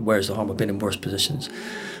bad. Where's the harm? I've been in worse positions.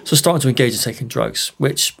 So I started to engage in taking drugs,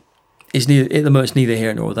 which is at the moment neither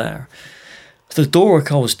here nor there. So the door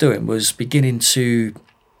work I was doing was beginning to...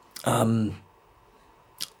 I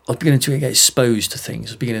was beginning to get exposed to things.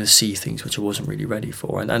 I was beginning to see things which I wasn't really ready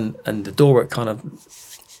for. And the door work kind of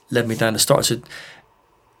led me down and started to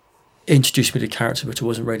introduce me to characters which I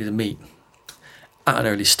wasn't ready to meet at an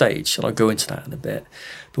early stage, and I'll go into that in a bit.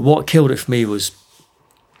 But what killed it for me was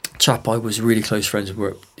a chap I was really close friends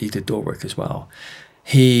with. He did door work as well.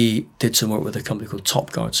 He did some work with a company called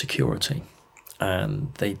Top Guard Security,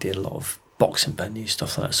 and they did a lot of boxing venues,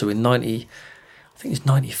 stuff like that. So in I think it's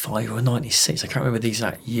 95 or 96, I can't remember the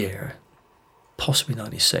exact year, possibly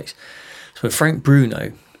 96. So when Frank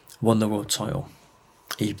Bruno won the world title,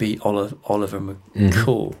 he beat Oliver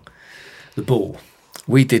McCall, the Bull.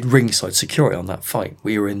 We did ringside security on that fight.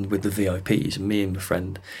 We were in with the VIPs, and me and my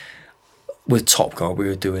friend, with Top Guard, we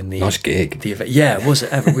were doing the... Nice gig. The event. Yeah, was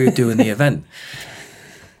it ever? We were doing the event.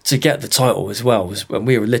 To get the title as well, was when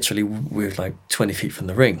we were like 20 feet from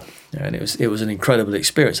the ring. And it was an incredible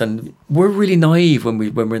experience. And we're really naive when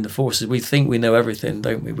we're in the forces. We think we know everything,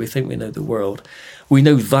 don't we? We think we know the world. We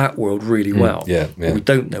know that world really well. Yeah. What we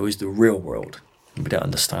don't know is the real world. We don't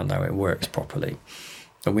understand how it works properly.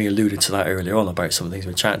 And we alluded to that earlier on about some of the things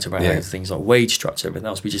we chatted about, how things like wage structure, everything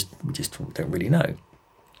else, we just don't really know.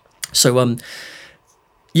 So, so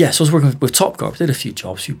I was working with Top Guard, did a few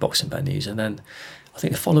jobs, a few boxing venues, and then I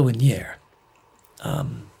think the following year,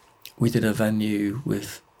 we did a venue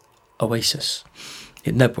with Oasis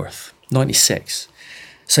in Nebworth, 96.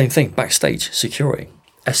 Same thing, backstage, security,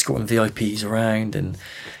 escorting VIPs around and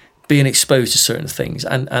being exposed to certain things.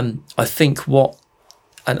 And I think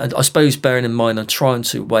and I suppose bearing in mind, I'm trying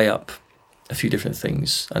to weigh up a few different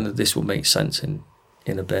things, and this will make sense in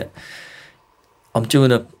a bit. I'm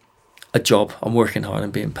doing a job, I'm working hard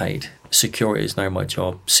and being paid. Security is now my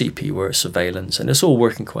job, CP work, surveillance, and it's all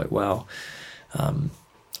working quite well.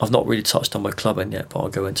 I've not really touched on my clubbing yet, but I'll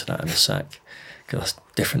go into that in a sec, because that's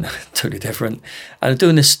different, totally different. And I'm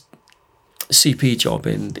doing this CP job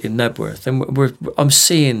in Nebworth, and I'm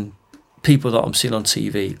seeing people that I'm seeing on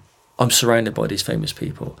TV. I'm surrounded by these famous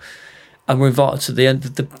people, and we're invited to the end.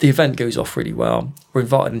 The event goes off really well. We're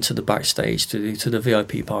invited into the backstage to the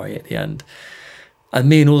VIP party at the end, and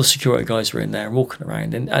me and all the security guys were in there walking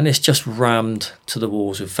around, and it's just rammed to the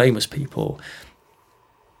walls with famous people,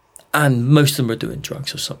 and most of them are doing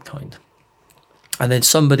drugs of some kind. And then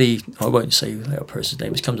somebody, I won't say that person's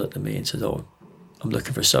name, comes up to me and says, "Oh, I'm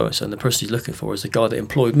looking for so-and-so," and the person he's looking for is the guy that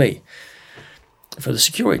employed me for the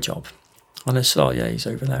security job. And I said, "Oh yeah, he's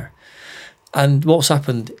over there." And what's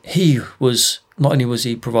happened, not only was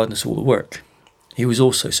he providing us all the work, he was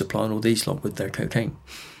also supplying all these lot with their cocaine.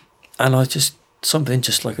 And something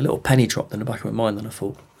just like a little penny dropped in the back of my mind, and I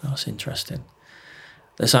thought, oh, that's interesting.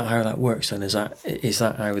 Is that how that works then? Is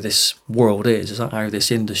that how this world is? Is that how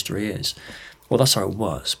this industry is? Well, that's how it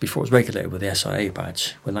was before it was regulated with the SIA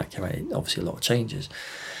badge. When that came out, obviously a lot of changes.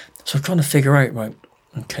 So I'm trying to figure out, right,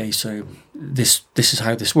 okay, so this is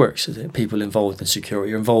how this works. Is it people involved in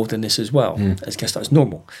security are involved in this as well? I guess that's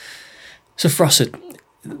normal. So for us,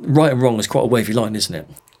 right and wrong is quite a wavy line, isn't it?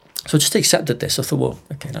 So I just accepted this. I thought, well,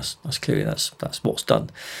 okay, that's clearly that's what's done.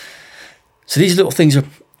 So these little things are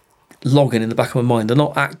logging in the back of my mind.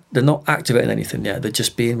 They're not activating anything yet. They're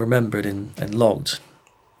just being remembered and logged.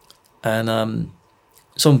 And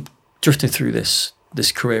so I'm drifting through this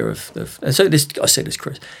career of and so I say this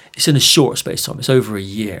career, it's in a short space of time. It's over a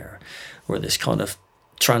year where this kind of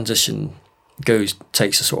transition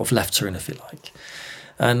takes a sort of left turn, if you like.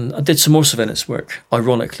 And I did some more surveillance work,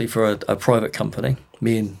 ironically, for a private company,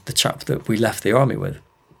 me and the chap that we left the army with.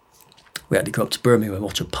 We had to go up to Birmingham and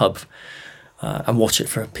watch a pub and watch it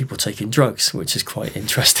for people taking drugs, which is quite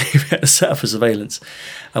interesting. We had to set up for surveillance.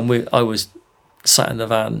 And I was sat in the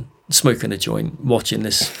van, smoking a joint, watching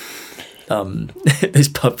this this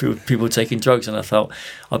pub with people taking drugs, and I felt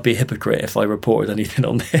I'd be a hypocrite if I reported anything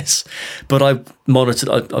on this. But I monitored,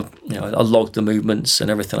 I logged the movements and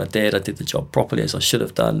everything I did. I did the job properly, as I should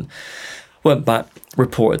have done. Went back,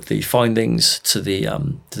 reported the findings to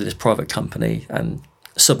this private company, and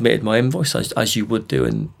submitted my invoice as you would do.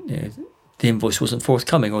 And the invoice wasn't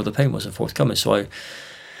forthcoming, or the payment wasn't forthcoming. So I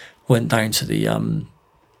went down to the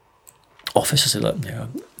office. I said, look,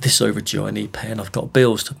 this is overdue. I need paying. I've got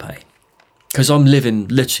bills to pay. Because I'm living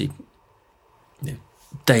literally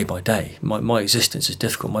day by day. My existence is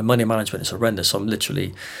difficult. My money management is horrendous. I'm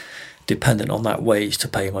literally dependent on that wage to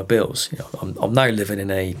pay my bills. I'm now living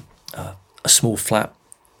in a small flat,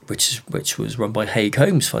 which was run by Hague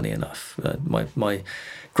Homes. Funny enough, my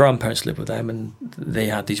grandparents lived with them, and they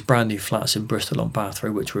had these brand new flats in Bristol on Bath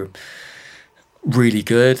Road, which were really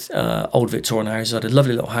good. Old Victorian houses. I had a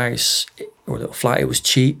lovely little house or a little flat. It was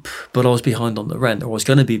cheap, but I was behind on the rent, or I was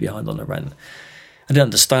going to be behind on the rent. I didn't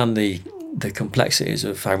understand the complexities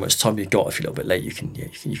of how much time you got. If you're a little bit late, you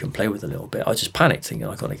can play with a little bit. I just panicked, thinking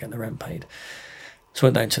I got to get the rent paid. So I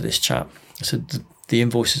went down to this chap. I said, the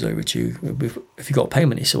invoice is overdue. If you got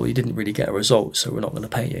payment, he said, well, you didn't really get a result, so we're not going to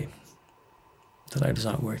pay you. I said, how does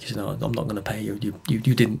that work? He said, no, I'm not going to pay you.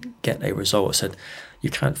 You didn't get a result. I said, you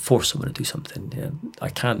can't force someone to do something. I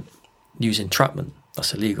can't use entrapment.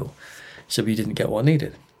 That's illegal. He said, but you didn't get what I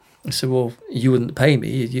needed. I said, well, you wouldn't pay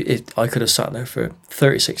me. I could have sat there for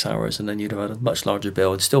 36 hours and then you'd have had a much larger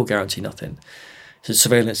bill and still guarantee nothing. So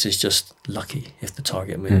surveillance is just lucky if the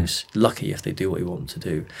target moves, lucky if they do what you want them to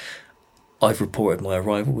do. I've reported my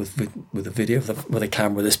arrival with a video with a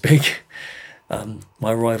camera this big.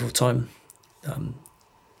 My arrival time,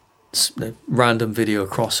 random video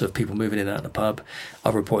across of people moving in and out of the pub.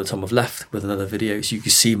 I've reported the time I've left with another video, so you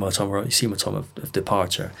can see my time. You see my time of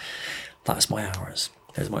departure. That's my hours.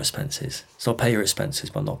 There's my expenses. So I'll pay your expenses,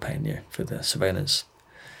 but I'm not paying you for the surveillance.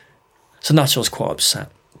 So naturally, I was quite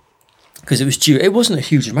upset because it was due. It wasn't a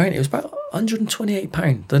huge amount. It was about £128.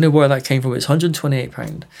 I don't know where that came from. It's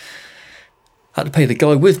 £128. I had to pay the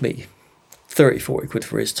guy with me 30, 40 quid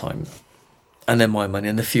for his time. And then my money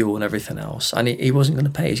and the fuel and everything else. And he wasn't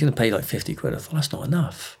going to pay. He's going to pay like 50 quid. I thought, that's not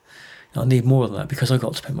enough. I need more than that because I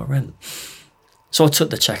got to pay my rent. So I took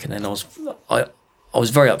the check, and then I was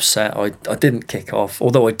very upset. I didn't kick off,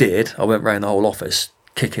 although I did. I went around the whole office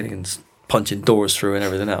kicking and punching doors through and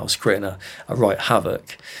everything else, creating a right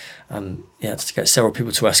havoc. And yeah, to get several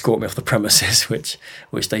people to escort me off the premises, which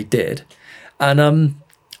they did. And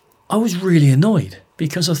I was really annoyed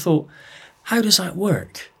because I thought, how does that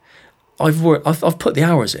work? I've put the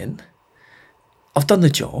hours in, I've done the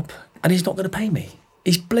job, and he's not going to pay me.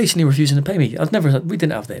 He's blatantly refusing to pay me. We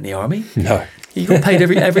didn't have that in the army. No. You got paid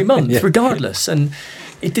every month, regardless, and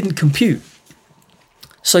it didn't compute.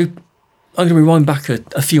 So I'm going to rewind back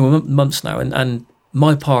a few months now, and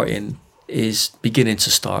my partying is beginning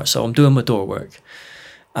to start. So I'm doing my door work,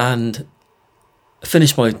 and I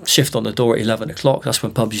finish my shift on the door at 11 o'clock. That's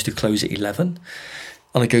when pubs used to close at 11,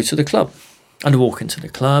 and I go to the club. And I walk into the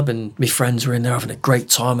club, and my friends are in there having a great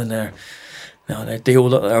time, and they all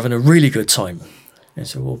look like they're having a really good time. And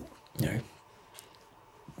so, well,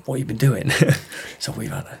 what have you been doing? So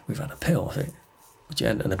we've had a pill. I think,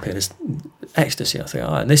 and the pill is ecstasy. I think,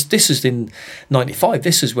 and this is in '95.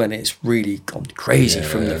 This is when it's really gone crazy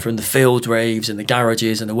from the field raves and the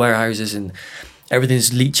garages and the warehouses, and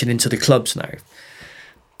everything's leaching into the clubs now.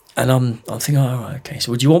 And I'm thinking, oh, right, okay.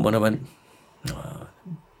 So, would you want one? I went,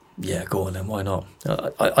 yeah, go on then, why not?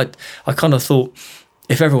 I kind of thought,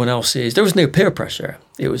 if everyone else is, there was no peer pressure.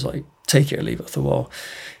 It was like, take it or leave it. I thought, well,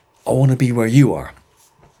 I want to be where you are.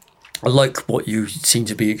 I like what you seem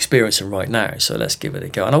to be experiencing right now, so let's give it a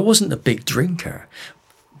go. And I wasn't a big drinker.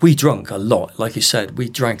 We drank a lot. Like you said, we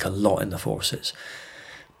drank a lot in the forces.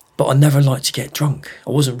 But I never liked to get drunk.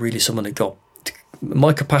 I wasn't really someone that got...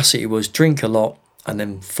 My capacity was drink a lot and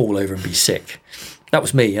then fall over and be sick. That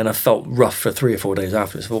was me, and I felt rough for 3 or 4 days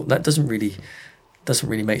afterwards. I thought, that doesn't really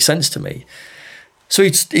make sense to me. So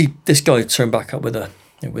this guy turned back up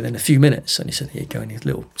within a few minutes, and he said, here you go, and his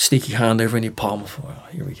little sneaky hand over in your palm. I thought,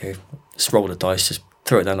 oh, here we go. Just roll the dice, just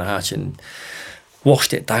throw it down the hatch, and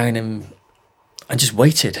washed it down, and just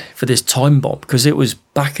waited for this time bomb, because it was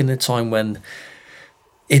back in the time when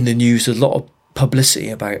in the news a lot of publicity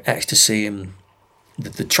about ecstasy and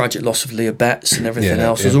the tragic loss of Leah Betts and everything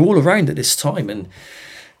else was all around at this time. And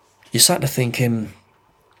you sat there thinking,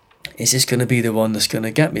 is this going to be the one that's going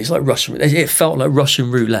to get me? It's like Russian. It felt like Russian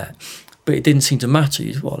roulette, but it didn't seem to matter.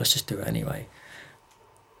 You said, well, let's just do it anyway.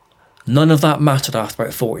 None of that mattered after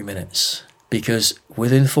about 40 minutes, because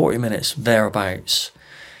within 40 minutes, thereabouts,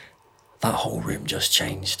 that whole room just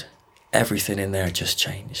changed. Everything in there just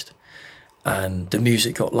changed. And the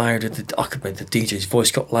music got louder, the DJ's voice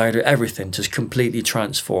got louder, everything just completely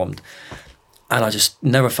transformed. And I just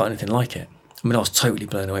never felt anything like it. I mean, I was totally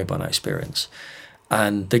blown away by that experience.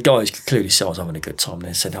 And the guys could clearly see I was having a good time.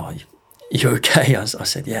 They said, oh, you okay? I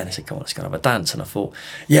said, yeah. They said, come on, let's go and have a dance. And I thought,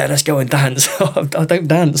 yeah, let's go and dance. I don't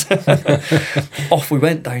dance. Off we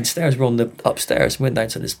went downstairs. We're on the upstairs. We went down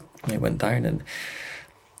to this, we went down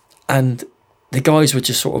and the guys were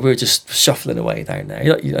just we were just shuffling away down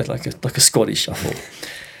there, like a Scottish shuffle.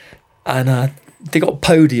 And they got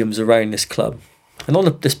podiums around this club. And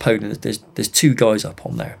on this podium, there's two guys up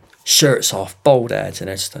on there, shirts off, bald heads, and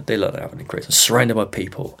they look like having a great time, surrounded by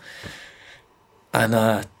people.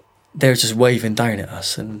 And they're just waving down at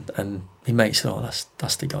us. And my mate said, oh,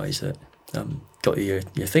 that's the guys that got your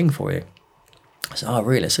thing for you. I said, oh,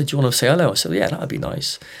 really? I said, do you want to say hello? I said, yeah, that'd be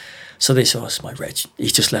nice. So they said, oh, it's my Reg.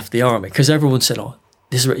 He's just left the army. Because everyone said, oh,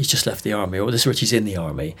 this is Reg, he's just left the army. Or this is Reg, he's in the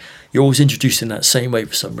army. You're always introduced in that same way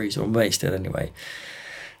for some reason. Or mates did anyway.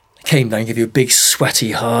 They came down, give you a big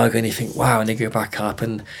sweaty hug. And you think, wow. And they go back up.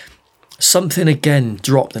 And something again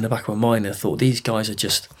dropped in the back of my mind. And I thought, these guys are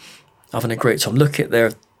just having a great time. Look at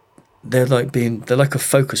they're like a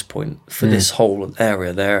focus point for this whole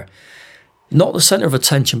area. They're not the centre of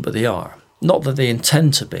attention, but they are. Not that they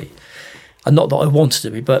intend to be. And not that I wanted to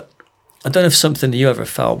be, but I don't know if something that you ever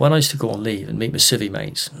felt. When I used to go on leave and meet my civvy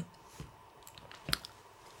mates,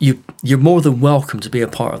 you're more than welcome to be a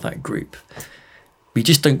part of that group. You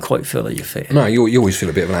just don't quite feel that you fit in. No, you always feel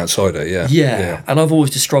a bit of an outsider, yeah. Yeah, and I've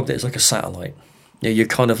always described it as like a satellite. You're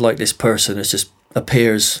kind of like this person that just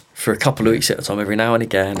appears for a couple of weeks at a time every now and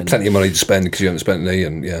again. And plenty of money to spend because you haven't spent any,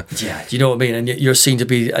 and yeah. Yeah, do you know what I mean? And you're seen to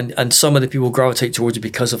be, and some of the people gravitate towards you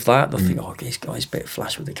because of that. They'll think, oh, this guy's a bit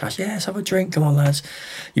flash with the cash. Yeah, let's have a drink. Come on, lads.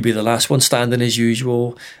 You'd be the last one standing as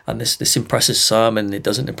usual, and this impresses some, and it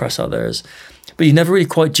doesn't impress others. But you never really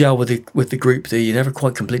quite gel with the group, do you? You never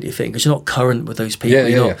quite completely fit because you're not current with those people.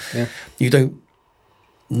 Yeah. You don't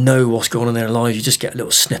know what's going on in their lives. You just get a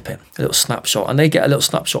little snippet, a little snapshot, and they get a little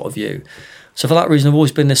snapshot of you. So for that reason, I've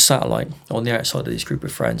always been this satellite on the outside of this group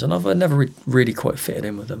of friends, and I've never really quite fitted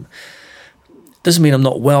in with them. Doesn't mean I'm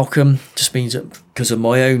not welcome, just means that because of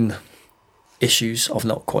my own issues, I've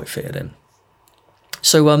not quite fitted in.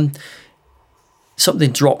 So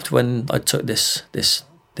something dropped when I took this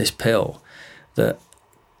pill, that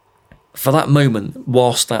for that moment,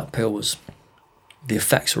 whilst that pill was, the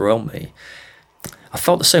effects were on me, I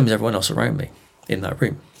felt the same as everyone else around me in that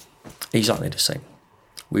room. Exactly the same.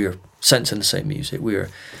 We were sensing the same music. We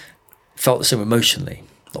felt the same emotionally.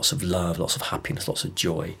 Lots of love, lots of happiness, lots of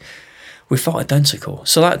joy. We felt identical.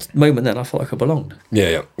 So that moment then, I felt like I belonged.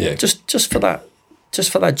 Yeah. Just for that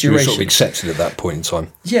duration. You were sort of accepted at that point in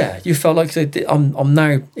time. Yeah, you felt like I'm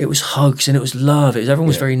now. It was hugs and it was love. Everyone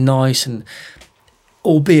was very nice, and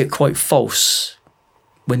albeit quite false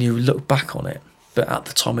when you look back on it. But at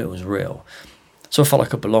the time, it was real. So I felt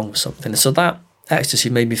like I belonged with something. So that ecstasy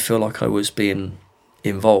made me feel like I was being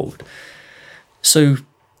involved. So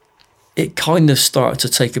it kind of started to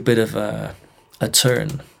take a bit of a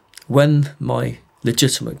turn when my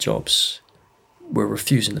legitimate jobs were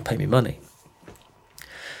refusing to pay me money.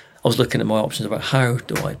 I was looking at my options about how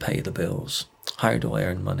do I pay the bills? How do I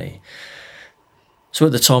earn money? So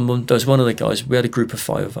at the time, there was one of the guys, we had a group of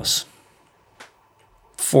 5 of us.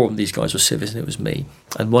 4 of these guys were civvies and it was me.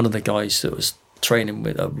 And one of the guys that was training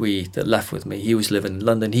with that left with me, he was living in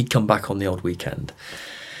London. He'd come back on the odd weekend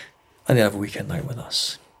and he'd have a weekend out with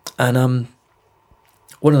us. And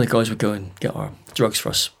one of the guys would go and get our drugs for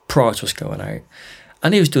us prior to us going out.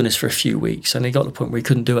 And he was doing this for a few weeks, and he got to the point where he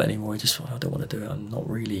couldn't do it anymore. He just thought, I don't want to do it.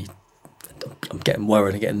 I'm getting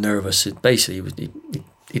worried and getting nervous. And basically,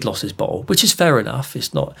 he'd lost his bottle, which is fair enough.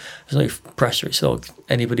 There's no pressure. It's not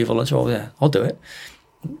anybody volunteer. Oh yeah, I'll do it.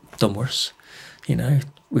 Done worse, you know.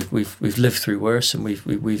 We've lived through worse, and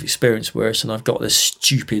we've experienced worse. And I've got this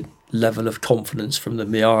stupid level of confidence from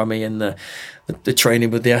the army and the training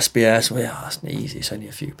with the SBS. Well, yeah, that's easy. It's only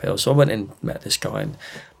a few pills. So I went and met this guy and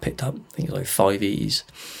picked up, I think it was like 5 E's,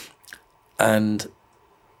 and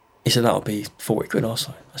he said that'll be 40 quid. I was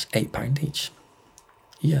like, that's £8 each.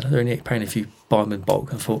 Yeah, they're only £8 if you buy them in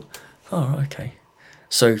bulk. And I thought, oh, right, okay.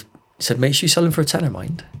 So he said, make sure you sell them for a tenner,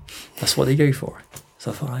 mind. That's what they go for. So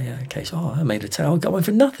I thought, oh, yeah, okay. So I made a towel. I got one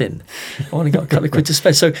for nothing. I only got a couple of quid to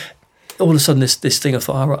spend. So all of a sudden, this thing, I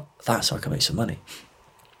thought, all right, that's how I can make some money.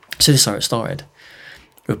 So this is how it started.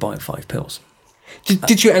 We were buying 5 pills.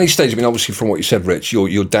 Did you at any stage, I mean, obviously from what you said, Rich,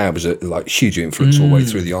 your dad was a huge influence all the way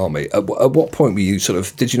through the army. At what point were you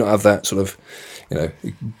did you not have that sort of,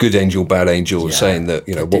 good angel, bad angel saying that,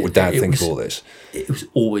 what would Dad think of all this? It was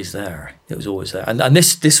always there. It was always there. And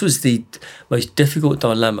this was the most difficult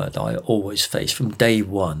dilemma that I always faced from day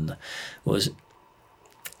one, was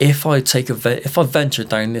if I venture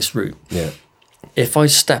down this route, if I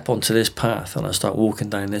step onto this path and I start walking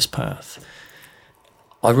down this path,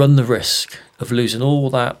 I run the risk of losing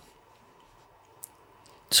all that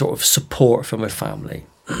sort of support from my family,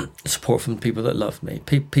 support from people that love me,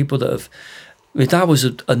 people that have... My dad was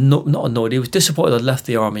not annoyed, he was disappointed I'd left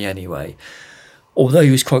the army anyway. Although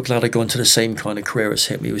he was quite glad I'd gone to the same kind of career as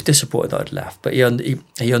him, he was disappointed that I'd left, but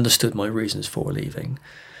he understood my reasons for leaving.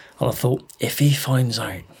 And I thought, if he finds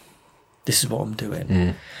out this is what I'm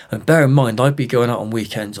doing, and bear in mind, I'd be going out on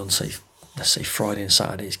weekends on, let's say Friday and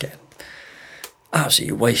Saturdays, getting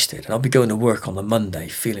absolutely wasted, and I'll be going to work on the Monday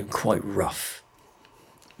feeling quite rough,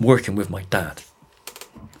 working with my dad.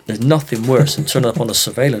 There's nothing worse than turning up on a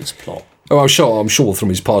surveillance plot. Oh, I'm sure from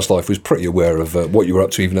his past life was pretty aware of what you were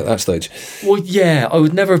up to even at that stage. Well, yeah, I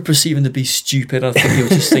would never perceive him to be stupid. I think he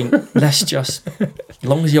would just think, as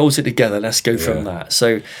long as he holds it together, let's go from that.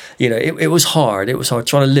 So, it was hard. It was hard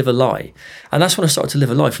trying to live a lie. And that's when I started to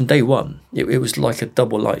live a lie from day one. It was like a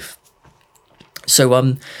double life. So,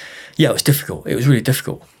 it was difficult. It was really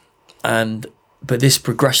difficult. But this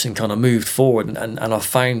progression kind of moved forward, and I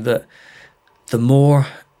found that the more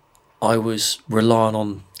I was relying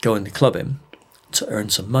on going to clubbing to earn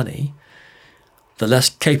some money, the less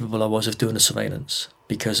capable I was of doing the surveillance,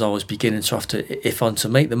 because I was beginning to have to, if I'm to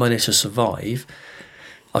make the money to survive,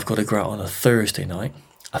 I've got to go out on a Thursday night,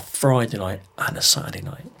 a Friday night and a Saturday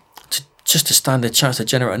night just to stand a chance to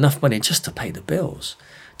generate enough money just to pay the bills,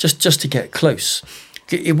 just to get close.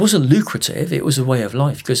 It wasn't lucrative, it was a way of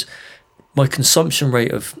life, because my consumption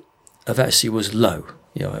rate of ecstasy was low.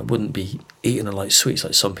 I wouldn't be eating a light sweets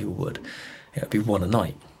like some people would. It'd be one a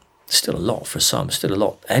night. Still a lot for some, still a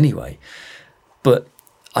lot anyway. But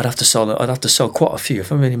I'd have to sell quite a few.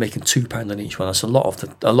 If I'm only making £2 on each one, that's a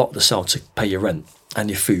lot to sell to pay your rent and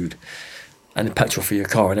your food and the petrol for your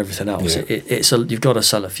car and everything else. Yeah. You've got to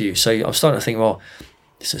sell a few. So I'm starting to think, well,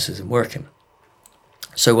 this isn't working.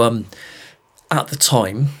 So at the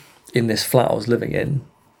time, in this flat I was living in,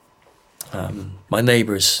 my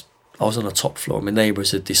neighbours, I was on the top floor, my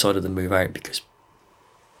neighbours had decided to move out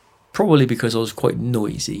probably because I was quite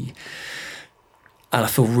noisy. And I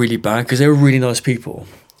feel really bad because they were really nice people.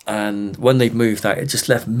 And when they moved out, it just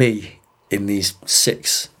left me in these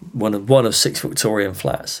one of 6 Victorian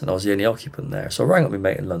flats, and I was the only occupant there. So I rang up my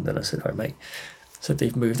mate in London. I said, "All right, mate, so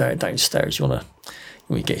they've moved out downstairs. You want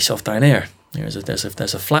to get yourself down here? There's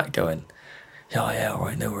a flat going." Yeah, all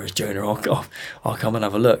right, no worries, Jonah. I'll come and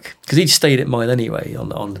have a look, because he'd stayed at mine anyway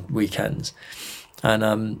on weekends,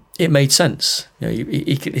 and it made sense.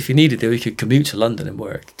 He could, if he needed to, he could commute to London and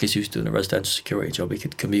work, because he was doing a residential security job. He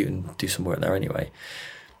could commute and do some work there anyway.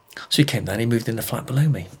 So he came down. He moved in the flat below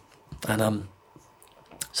me, and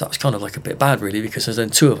so that was kind of like a bit bad, really, because there's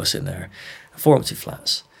then 2 of us in there, 4 empty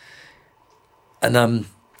flats, and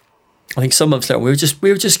I think some months later we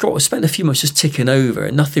spent a few months just ticking over,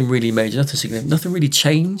 and nothing really major, nothing significant, nothing really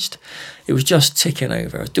changed. It was just ticking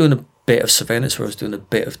over. I was doing a bit of surveillance, where I was doing a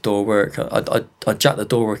bit of door work. I jacked the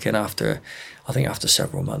door work in after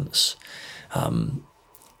several months, and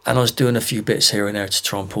I was doing a few bits here and there to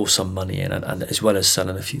try and pull some money in, and as well as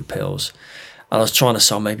selling a few pills. And I was trying to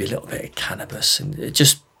sell maybe a little bit of cannabis, and it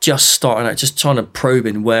just starting out, just trying to probe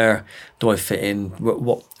in, where do I fit in,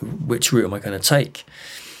 which route am I going to take.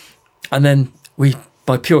 And then we,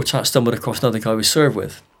 by pure chance, stumbled across another guy we served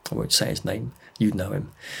with. I won't say his name, you'd know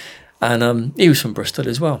him. And he was from Bristol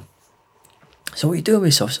as well. So what are you doing with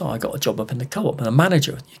yourself? So I got a job up in the co-op, and a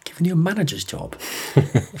manager. You're giving you a manager's job?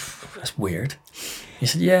 That's weird. He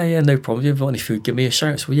said, yeah, no problem. If you have any food, give me a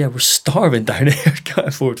shout. So, yeah, we're starving down here. Can't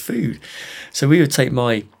afford food. So we would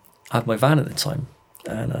I had my van at the time,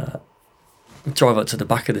 and we'd drive up to the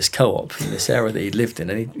back of this co-op in this area that he lived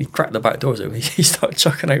in, and he cracked the back doors open. He started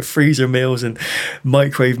chucking out freezer meals and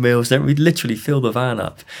microwave meals. And we'd literally fill the van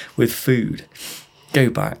up with food,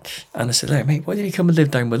 go back. And I said, "Hey, mate, why didn't you come and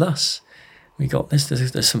live down with us? We got this,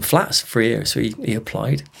 there's some flats free here." So he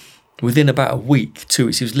applied. Within about a week, 2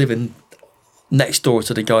 weeks, he was living next door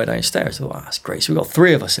to the guy downstairs. I thought, that's great. So we've got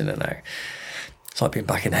 3 of us in there now. It's like being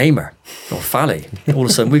back in Hamer or Fally. All of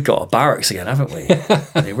a sudden, we've got a barracks again, haven't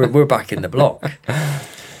we? We're back in the block.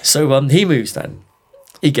 So he moves then.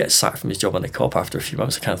 He gets sacked from his job on the cop after a few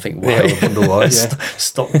months. I can't think why. I wonder why.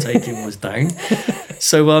 Stock taking was down.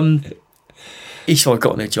 So each time I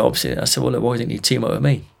got new jobs, I said, well, look, why didn't you team up with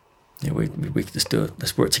me? We could just do it.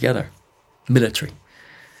 Let's work together. Military.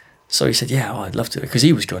 So he said, yeah, I'd love to, because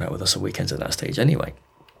he was going out with us on weekends at that stage anyway.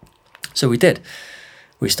 So we did.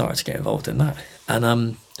 We started to get involved in that.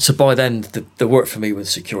 And so by then, the work for me with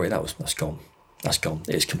security, that's gone. That's gone.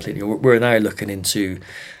 It's completely, we're now looking into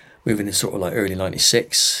moving in sort of like early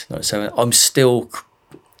 96, 97. I'm still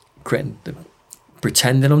pretending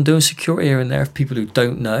I'm doing security here and there for people who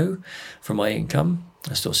don't know for my income.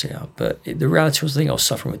 I still see that. But the reality was, I think I was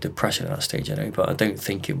suffering with depression at that stage anyway, but I don't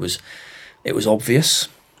think it was obvious.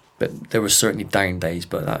 But there were certainly down days,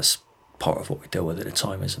 but that's part of what we deal with at the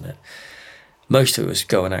time, isn't it? Most of it was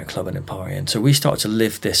going out clubbing and partying. So we started to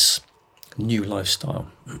live this new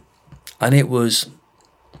lifestyle. And it was,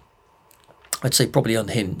 I'd say, probably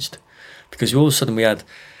unhinged. Because all of a sudden we had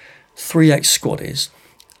 3 ex-squaddies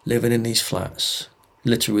living in these flats,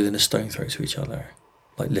 literally within a stone throw to each other.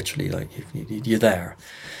 Like literally, like you're there.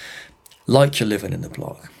 Like you're living in the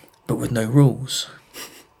block, but with no rules.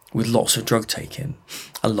 With lots of drug taking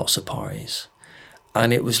and lots of parties.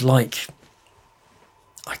 And it was like,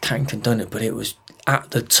 I can't condone it, but it was,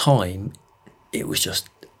 at the time, it was just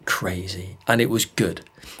crazy. And it was good.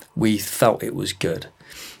 We felt it was good.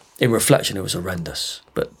 In reflection, it was horrendous.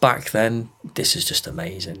 But back then, this is just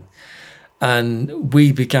amazing. And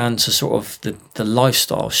we began to sort of, the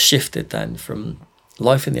lifestyle shifted then from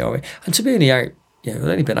life in the army. And to be only out, I've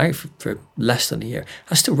only been out for less than a year.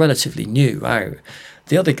 That's still relatively new out.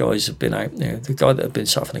 The other guys have been out, the guy that had been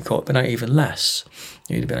sat in the court had been out even less.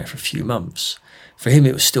 He'd been out for a few months. For him,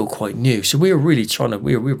 it was still quite new. So we were really trying to,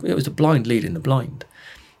 it was the blind leading the blind.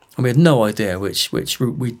 And we had no idea which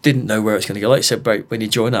route, we didn't know where it was going to go. Like I said, when you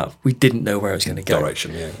join up, we didn't know where it was going to go.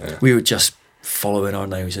 Direction, yeah. We were just following our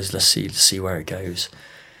noses. Let's see where it goes.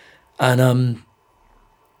 And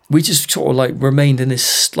we just sort of like remained in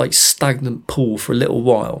this like stagnant pool for a little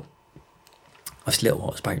while. It's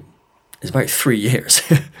about 3 years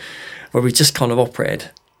where we just kind of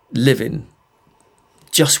operated, living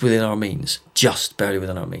just within our means, just barely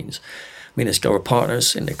within our means. Me and this girl were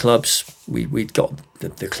partners in the clubs. We'd got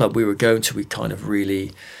the club we were going to, we kind of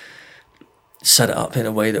really set it up in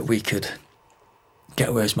a way that we could get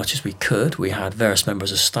away as much as we could. We had various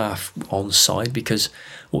members of staff on side, because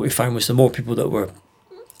what we found was the more people that were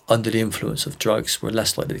under the influence of drugs were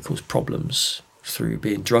less likely to cause problems through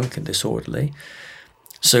being drunk and disorderly.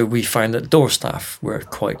 So we found that door staff were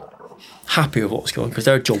quite happy with what was going on because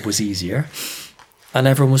their job was easier and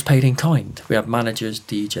everyone was paid in kind. We had managers,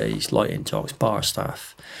 DJs, lighting jocks, bar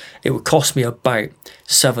staff. It would cost me about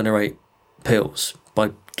 7 or 8 pills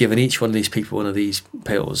by giving each one of these people one of these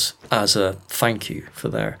pills as a thank you for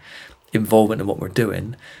their involvement in what we're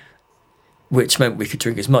doing, which meant we could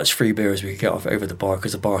drink as much free beer as we could get off over the bar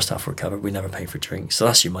because the bar staff were covered. We never paid for drinks. So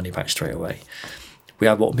that's your money back straight away. We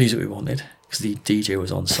had what music we wanted because the DJ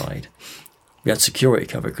was on side. We had security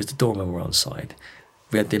covered because the doormen were on side.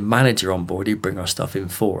 We had the manager on board. He'd bring our stuff in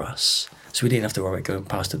for us. So we didn't have to worry about going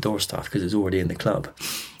past the door staff because it was already in the club.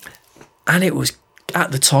 And it was,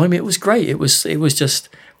 at the time, it was great. It was just,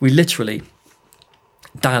 we literally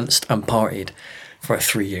danced and partied for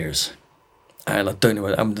 3 years. And I don't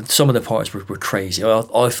know, some of the parties were crazy.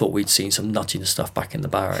 I thought we'd seen some nuttiness stuff back in the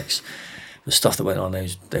barracks. The stuff that went on,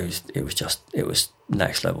 it was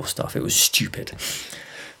next level stuff. It was stupid.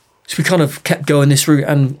 So we kind of kept going this route,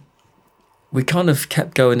 and we kind of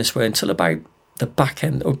kept going this way until about the back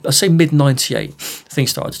end, or I say mid-98,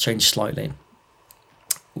 things started to change slightly.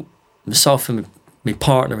 Myself and my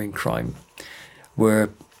partner in crime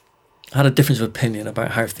had a difference of opinion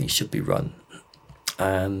about how things should be run.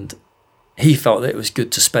 And he felt that it was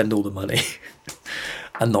good to spend all the money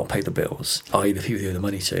and not pay the bills, i.e. the people you owe the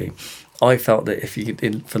money to. I felt that if you get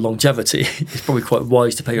in for longevity, it's probably quite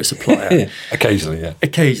wise to pay your supplier. Occasionally, yeah.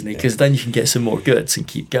 Occasionally, because then you can get some more goods and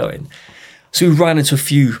keep going. So we ran into a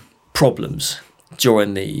few problems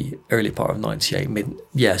during the early part of 98.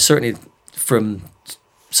 Certainly from,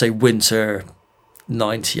 say, winter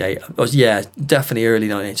 98. Definitely early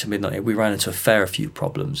 98 to mid 98. We ran into a fair few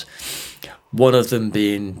problems. One of them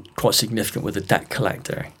being quite significant with a debt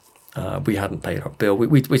collector. We hadn't paid our bill.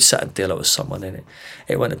 We'd set a deal up with someone in it.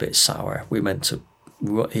 It went a bit sour.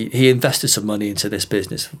 He invested some money into this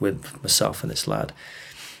business with myself and this lad.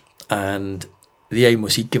 And the aim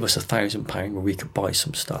was he'd give us £1,000 where we could buy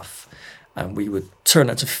some stuff. And we would turn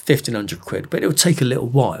that to 1,500 quid, but it would take a little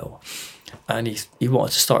while. And he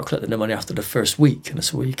wanted to start collecting the money after the first week. And I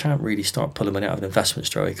said, well, you can't really start pulling money out of an investment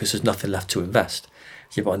straight away because there's nothing left to invest.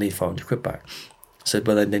 Yeah, but I need 500 quid back. I said,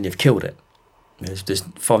 well, then you've killed it. this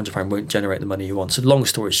 £500 won't generate the money you want. So long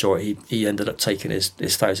story short, he ended up taking his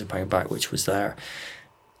 £1,000 back, which was there.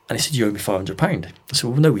 And he said, you owe me £500. I said,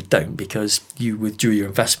 well, no, we don't, because you withdrew your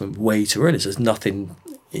investment way too early. So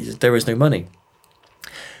there is no money.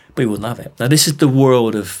 But he wouldn't have it. Now, this is the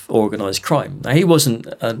world of organised crime. Now, he wasn't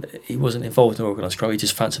involved in organised crime. He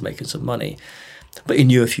just fancied making some money. But he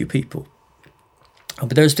knew a few people.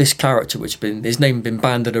 But there's this character his name had been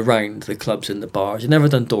banded around the clubs and the bars. He'd never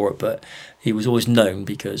done Dora, but he was always known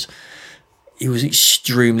because he was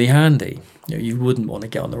extremely handy. You wouldn't want to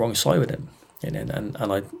get on the wrong side with him. And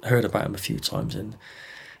I heard about him a few times. And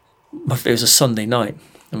it was a Sunday night,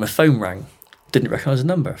 and my phone rang. Didn't recognise the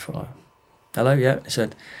number. I thought, hello, yeah. He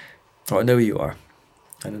said, I know who you are.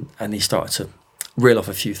 And he started to reel off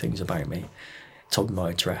a few things about me. Told me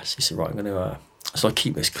my address. He said, right, I'm going to... so I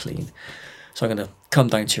keep this clean. So I'm going to come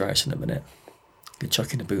down to your house in a minute. I'm going to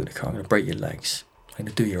chuck in the boot of the car. I'm going to break your legs. I'm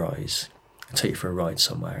going to do your eyes. I'll take you for a ride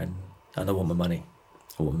somewhere. And I want my money.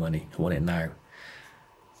 I want it now.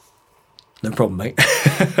 No problem, mate.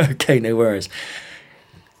 Okay, no worries.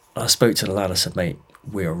 I spoke to the lad. I said, mate,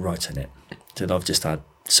 we're right in it. I said, I've just had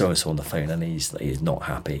so-and-so on the phone and he's not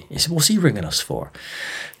happy. He said, what's he ringing us for?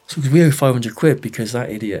 So we owe £500 because that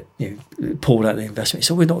idiot pulled out the investment. He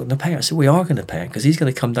said, we're not going to pay it. I said, we are going to pay it because he's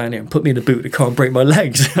going to come down here and put me in the boot of the car and break my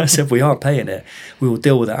legs. I said, we aren't paying it. We will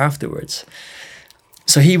deal with it afterwards.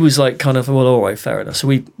 So he was like kind of, well, all right, fair enough. So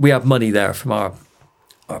we had money there from our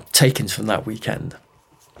takings from that weekend.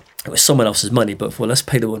 It was someone else's money, but well, let's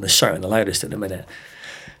pay the one that's shouting the loudest in a minute.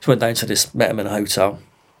 So went down to met him in a hotel,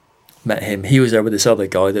 met him. He was there with this other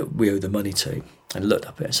guy that we owed the money to, and looked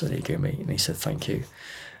up at it, so he gave me, and he said, thank you.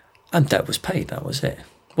 And debt was paid, that was it.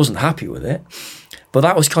 Wasn't happy with it, but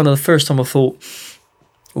that was kind of the first time I thought,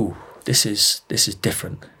 oh, this is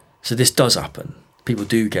different. So this does happen. People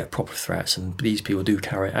do get proper threats, and these people do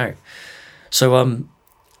carry it out. So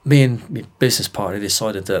me and my business partner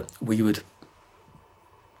decided that we would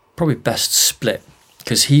probably best split,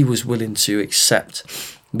 because he was willing to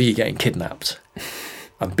accept me getting kidnapped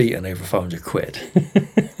and beaten over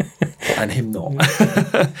 £500 and him not,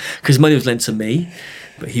 because money was lent to me,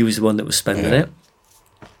 but he was the one that was spending it.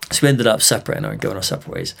 So we ended up separating and going our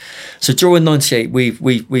separate ways. So during '98,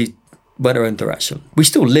 we went our own direction. We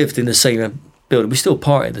still lived in the same building. We still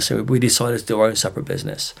partied the same. We decided to do our own separate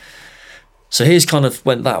business. So his kind of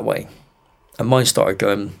went that way, and mine started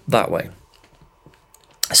going that way.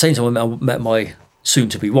 At the same time, I met my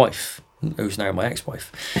soon-to-be wife, who's now my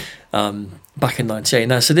ex-wife, back in '98.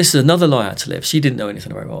 Now, so this is another lie I had to live. She didn't know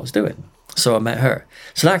anything about what I was doing. So I met her.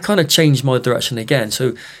 So that kind of changed my direction again.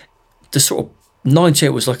 So the sort of '98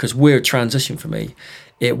 was like a weird transition for me.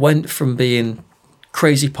 It went from being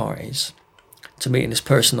crazy parties to meeting this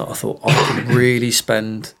person that I thought I could really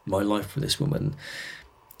spend my life with this woman.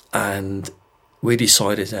 And we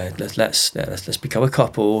decided let's become a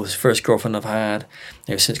couple. It's the first girlfriend I've had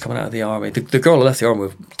since coming out of the army. The girl I left the army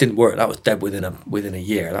with didn't work. That was dead within a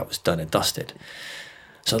year. That was done and dusted.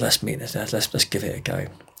 So let's meet. Let's give it a go.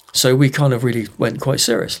 So we kind of really went quite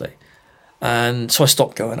seriously, and so I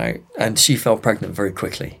stopped going out. And she fell pregnant very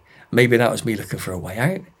quickly. Maybe that was me looking for a way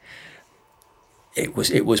out. It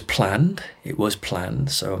was planned. It was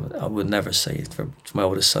planned. So I would never say to my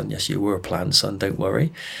oldest son, yes, you were planned, son, don't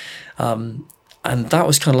worry. And that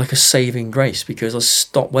was kind of like a saving grace, because I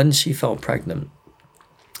stopped when she fell pregnant.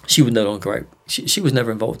 She would no longer go out. She was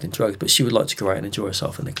never involved in drugs, but she would like to go out and enjoy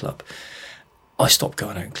herself in the club. I stopped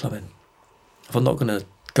going out and clubbing. If I'm not going to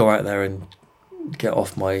go out there and get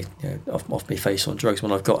off my off my face on drugs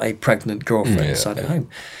when I've got a pregnant girlfriend sat at home,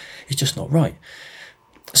 it's just not right.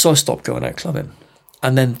 So I stopped going out clubbing.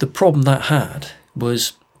 And then the problem that had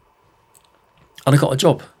was, and I got a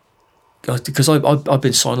job, because I've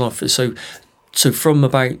been signed off. So from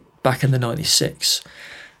about back in the '96,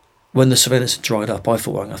 when the surveillance had dried up, I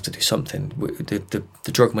thought, well, I'm going to have to do something.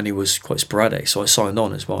 The drug money was quite sporadic, so I signed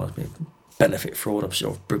on as well. Benefit fraud, I'm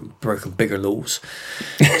sure I've broken bigger laws.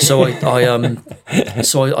 So I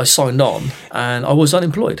signed on, and I was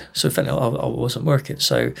unemployed. So effectively, I wasn't working.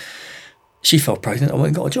 So she fell pregnant. I went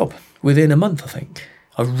and got a job within a month, I think.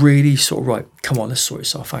 I really sort of, right, come on, let's sort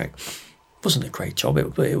yourself out. It wasn't a great job,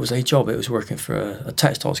 but it was a job. It was working for a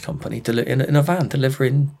textiles company in a van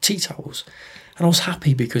delivering tea towels, and I was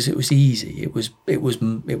happy because it was easy. It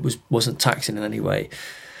wasn't taxing in any way.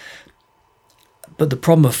 But the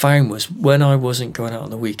problem I found was when I wasn't going out on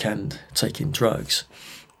the weekend taking drugs,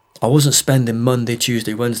 I wasn't spending Monday,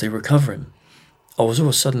 Tuesday, Wednesday recovering. All of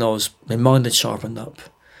a sudden, my mind had sharpened up,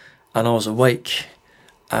 and I was awake.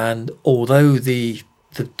 And although the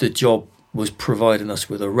job was providing us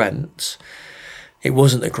with a rent, it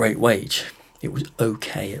wasn't a great wage. It was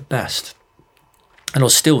okay at best. And I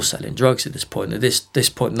was still selling drugs at this point. At this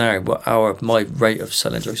point now, my rate of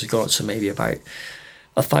selling drugs has gone up to maybe about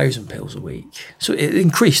 1,000 pills a week. So it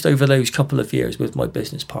increased over those couple of years with my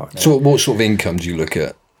business partner. So what sort of income do you look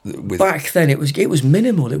at? Back then, it was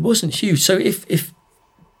minimal. It wasn't huge. So if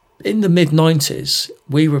in the mid-90s,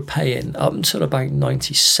 we were paying, up until about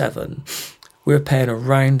 97, we were paying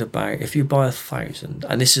around about, if you buy 1,000,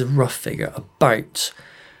 and this is a rough figure, about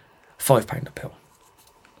 £5 a pill.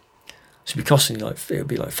 So it'd be costing you it would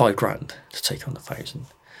be like £5,000 to take on 1,000.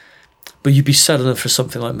 But you'd be selling them for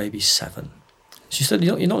something like maybe 7. So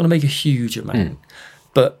you're not going to make a huge amount,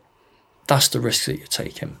 but that's the risk that you're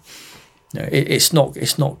taking. It's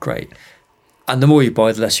not great. And the more you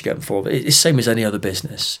buy, the less you get them for. But it's the same as any other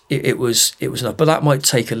business. It was enough, but that might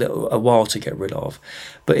take a while to get rid of.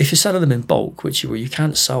 But if you're selling them in bulk, where you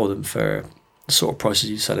can't sell them for the sort of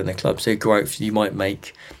prices you sell in the clubs, they go out. You might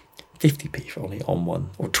make 50p only on one,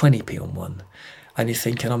 or 20p on one, and you're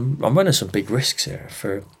thinking, I'm running some big risks here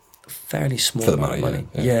for a fairly small amount of money.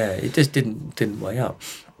 Yeah, it just didn't weigh up.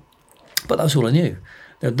 But that was all I knew.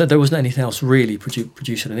 There wasn't anything else really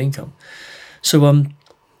producing an income. So I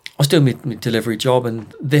was doing my delivery job,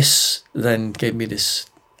 and this then gave me this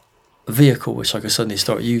vehicle which I could suddenly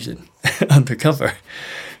start using undercover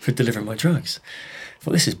for delivering my drugs.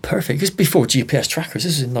 Well, this is perfect. This is before GPS trackers.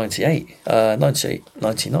 This is in 98,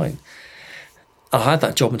 99. I had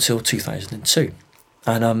that job until 2002.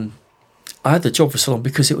 And I had the job for so long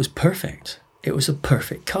because it was perfect. It was a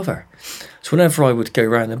perfect cover. So whenever I would go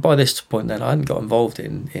around, and by this point then I hadn't got involved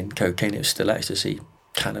in cocaine, it was still ecstasy,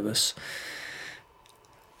 cannabis.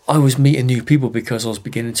 I was meeting new people because I was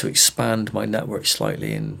beginning to expand my network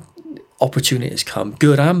slightly, and opportunities come,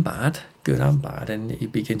 good and bad, and you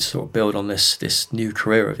begin to sort of build on this new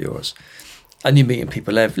career of yours. And you're meeting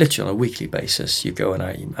people literally on a weekly basis. You're going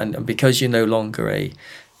out, and because you're no longer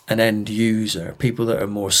an end user, people that are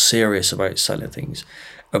more serious about selling things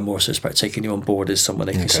are more serious about taking you on board as someone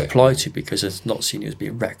they can supply to, because it's not seen you as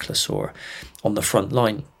being reckless or on the front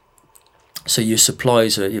line. So your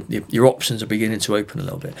supplies your options are beginning to open a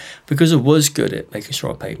little bit, because I was good at making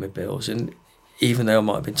sure I paid my bills. And even though there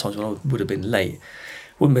might have been times when I would have been late, it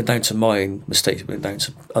wouldn't have been down to my mistakes, it would have been down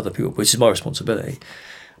to other people, which is my responsibility.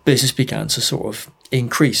 Business began to sort of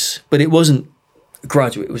increase, but it wasn't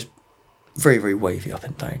gradual. It was very, very wavy up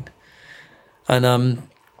and down. And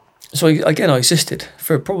so I existed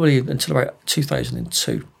for probably until about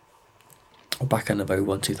 2002, or back in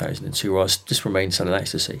about 2002, where I just remained selling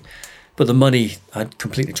ecstasy. But the money had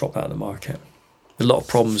completely dropped out of the market. A lot of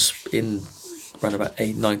problems in around about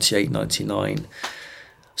 98, 99.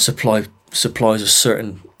 Supplies of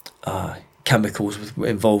certain chemicals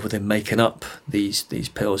involved within making up these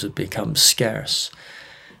pills had become scarce.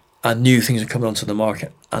 And new things were coming onto the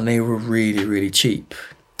market, and they were really, really cheap,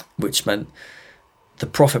 which meant the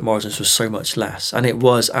profit margins were so much less. And it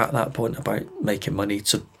was at that point about making money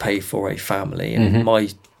to pay for a family. And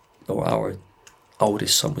our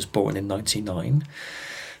oldest son was born in 99,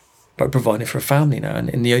 but providing for a family now,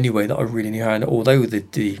 and in the only way that I really knew how. And although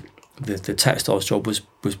the textiles job was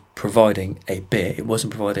providing a bit, it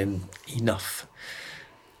wasn't providing enough.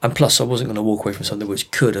 And plus, I wasn't going to walk away from something which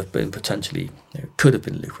could have been potentially, could have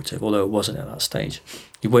been lucrative, although it wasn't at that stage.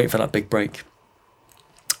 You're waiting for that big break.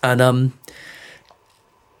 And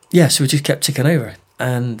so we just kept ticking over,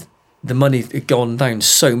 and the money had gone down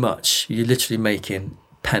so much. You're literally making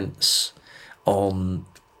pence on.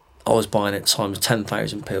 I was buying at times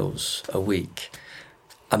 10,000 pills a week,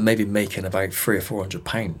 and maybe making about £300 or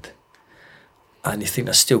 £400. And you think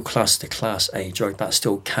that's still classed a Class A drug, that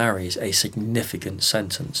still carries a significant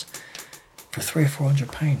sentence for £300 or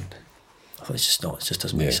 £400. I thought it's just not. It just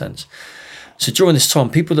doesn't make sense. So during this time,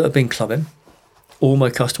 people that have been clubbing, all my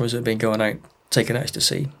customers that have been going out taking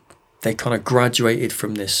ecstasy, they kind of graduated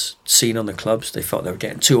from this scene on the clubs. They felt they were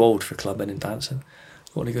getting too old for clubbing and dancing.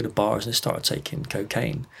 They wanted to go to bars, and they started taking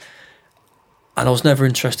cocaine. And I was never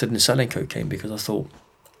interested in selling cocaine, because I thought,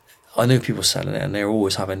 I knew people selling it and they're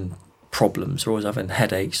always having problems, they're always having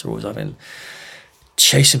headaches, they're always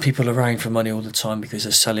chasing people around for money all the time, because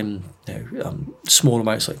they're selling small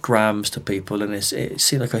amounts like grams to people, and it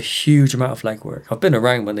seemed like a huge amount of legwork. I've been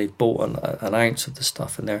around when they bought an ounce of the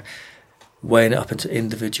stuff and they're weighing it up into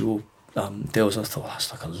individual deals, and I thought,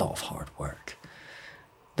 that's like a lot of hard work.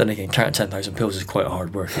 Then again, counting 10,000 pills is quite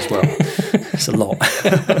hard work as well. It's a lot.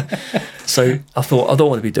 So I thought, I don't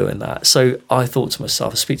want to be doing that. So I thought to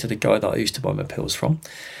myself, I speak to the guy that I used to buy my pills from.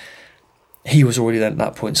 He was already then at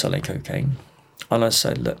that point selling cocaine. And I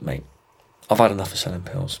said, look, mate, I've had enough of selling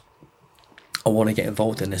pills. I want to get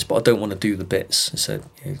involved in this, but I don't want to do the bits. I said,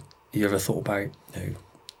 you ever thought about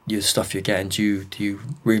your stuff you're getting, do you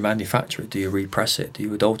remanufacture it? Do you repress it? Do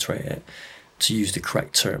you adulterate it? To use the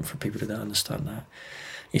correct term for people who don't understand that.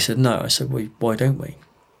 He said, no. I said, well, why don't we?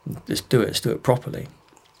 Let's do it properly.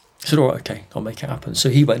 He said, all right, okay, I'll make it happen. So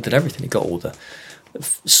he went and did everything. He got all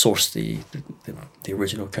sourced the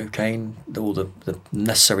original cocaine, all the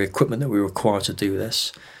necessary equipment that we were required to do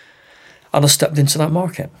this. And I stepped into that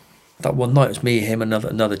market. That one night, it was me, him,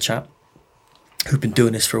 another chap who'd been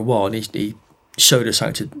doing this for a while, and he showed us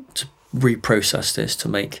how to reprocess this to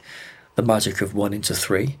make the magic of 1 into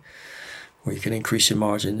 3, where you can increase your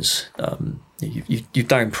margins. You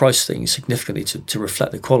down-price things significantly to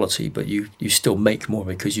reflect the quality, but you still make more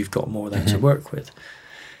because you've got more there to work with.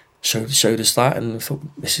 Showed us that, and I thought,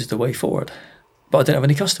 this is the way forward. But I don't have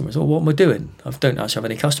any customers. Well, what am I doing? I don't actually have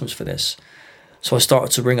any customers for this. So I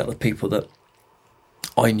started to ring up the people that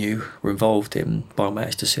I knew were involved in buying my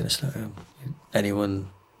ecstasy, and I said, anyone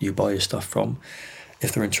you buy your stuff from,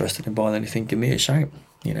 if they're interested in buying anything, give me a shout.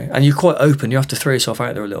 And you're quite open. You have to throw yourself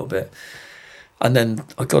out there a little bit. And then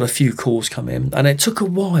I got a few calls come in, and it took a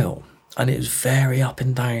while, and it was very up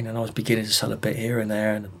and down, and I was beginning to sell a bit here and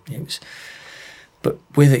there, and but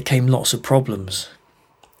with it came lots of problems,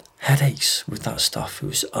 headaches with that stuff. It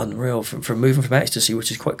was unreal. From moving from ecstasy,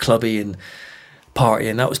 which is quite clubby and party,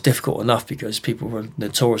 and that was difficult enough because people were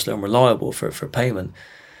notoriously unreliable for payment.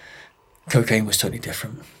 Cocaine was totally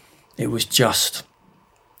different. It was just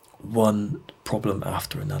one problem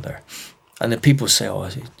after another. And then people say,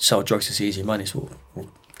 sell drugs is easy money. So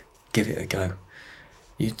well, give it a go.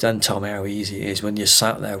 You then tell me how easy it is when you're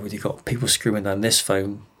sat there with, you've got people screaming down this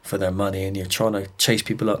phone for their money, and you're trying to chase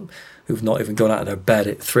people up who've not even gone out of their bed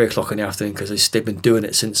at 3 o'clock in the afternoon because they've been doing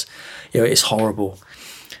it since, it's horrible.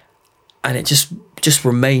 And it just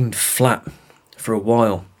remained flat for a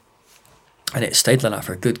while. And it stayed like that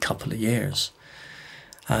for a good couple of years.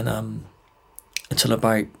 And until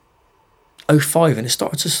about 2005, and it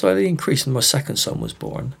started to slowly increase, and my second son was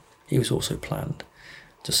born. He was also planned,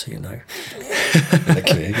 just so you know.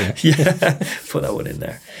 Clear, yeah, put that one in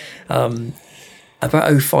there. About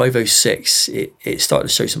 2005, 2006, it started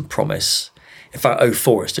to show some promise. In fact,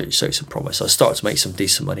 2004, it started to show some promise. I started to make some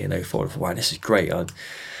decent money in 2004. I thought, wow, this is great.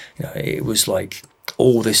 It was like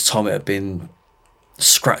all this time it had been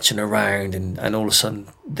scratching around, and all of a sudden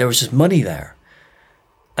there was just money there.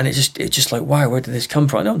 And it's just like, wow, where did this come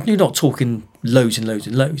from? You're not talking loads and loads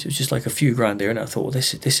and loads. It was just like a few grand there, and I thought, well,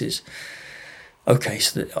 this is okay,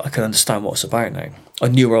 so that I can understand what it's about now. I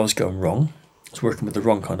knew where I was going wrong. I was working with the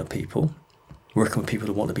wrong kind of people, working with people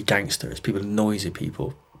who want to be gangsters, people, noisy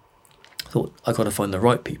people. I thought, I got to find the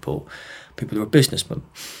right people who are businessmen.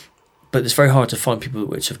 But it's very hard to find people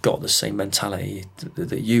which have got the same mentality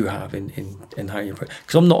that you have in how you.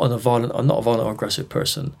 Because I'm not a violent or aggressive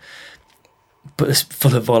person, but it's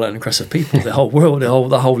full of violent and aggressive people. The whole world,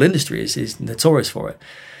 the whole industry is notorious for it.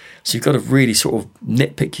 So you've got to really sort of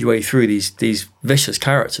nitpick your way through these vicious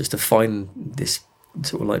characters to find this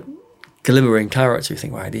sort of like glimmering character. You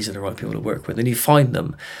think, wow, these are the right people to work with, and you find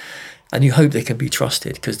them, and you hope they can be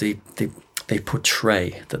trusted because they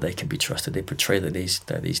portray that they can be trusted. They portray that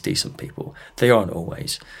they're these decent people. They aren't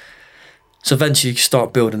always. So eventually you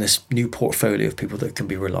start building this new portfolio of people that can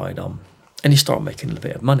be relied on, and you start making a little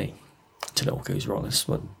bit of money until it all goes wrong. That's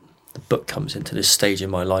when the book comes into this stage in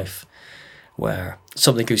my life where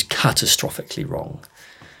something goes catastrophically wrong.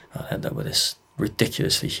 I end up with this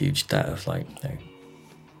ridiculously huge debt of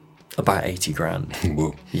about 80 grand.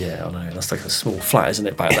 Whoa. Yeah, I know. That's like a small flat, isn't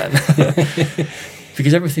it, back then?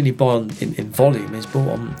 Because everything you buy in volume is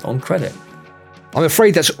bought on credit. I'm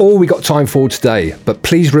afraid that's all we got time for today, but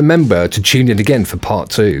please remember to tune in again for part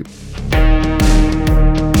 2.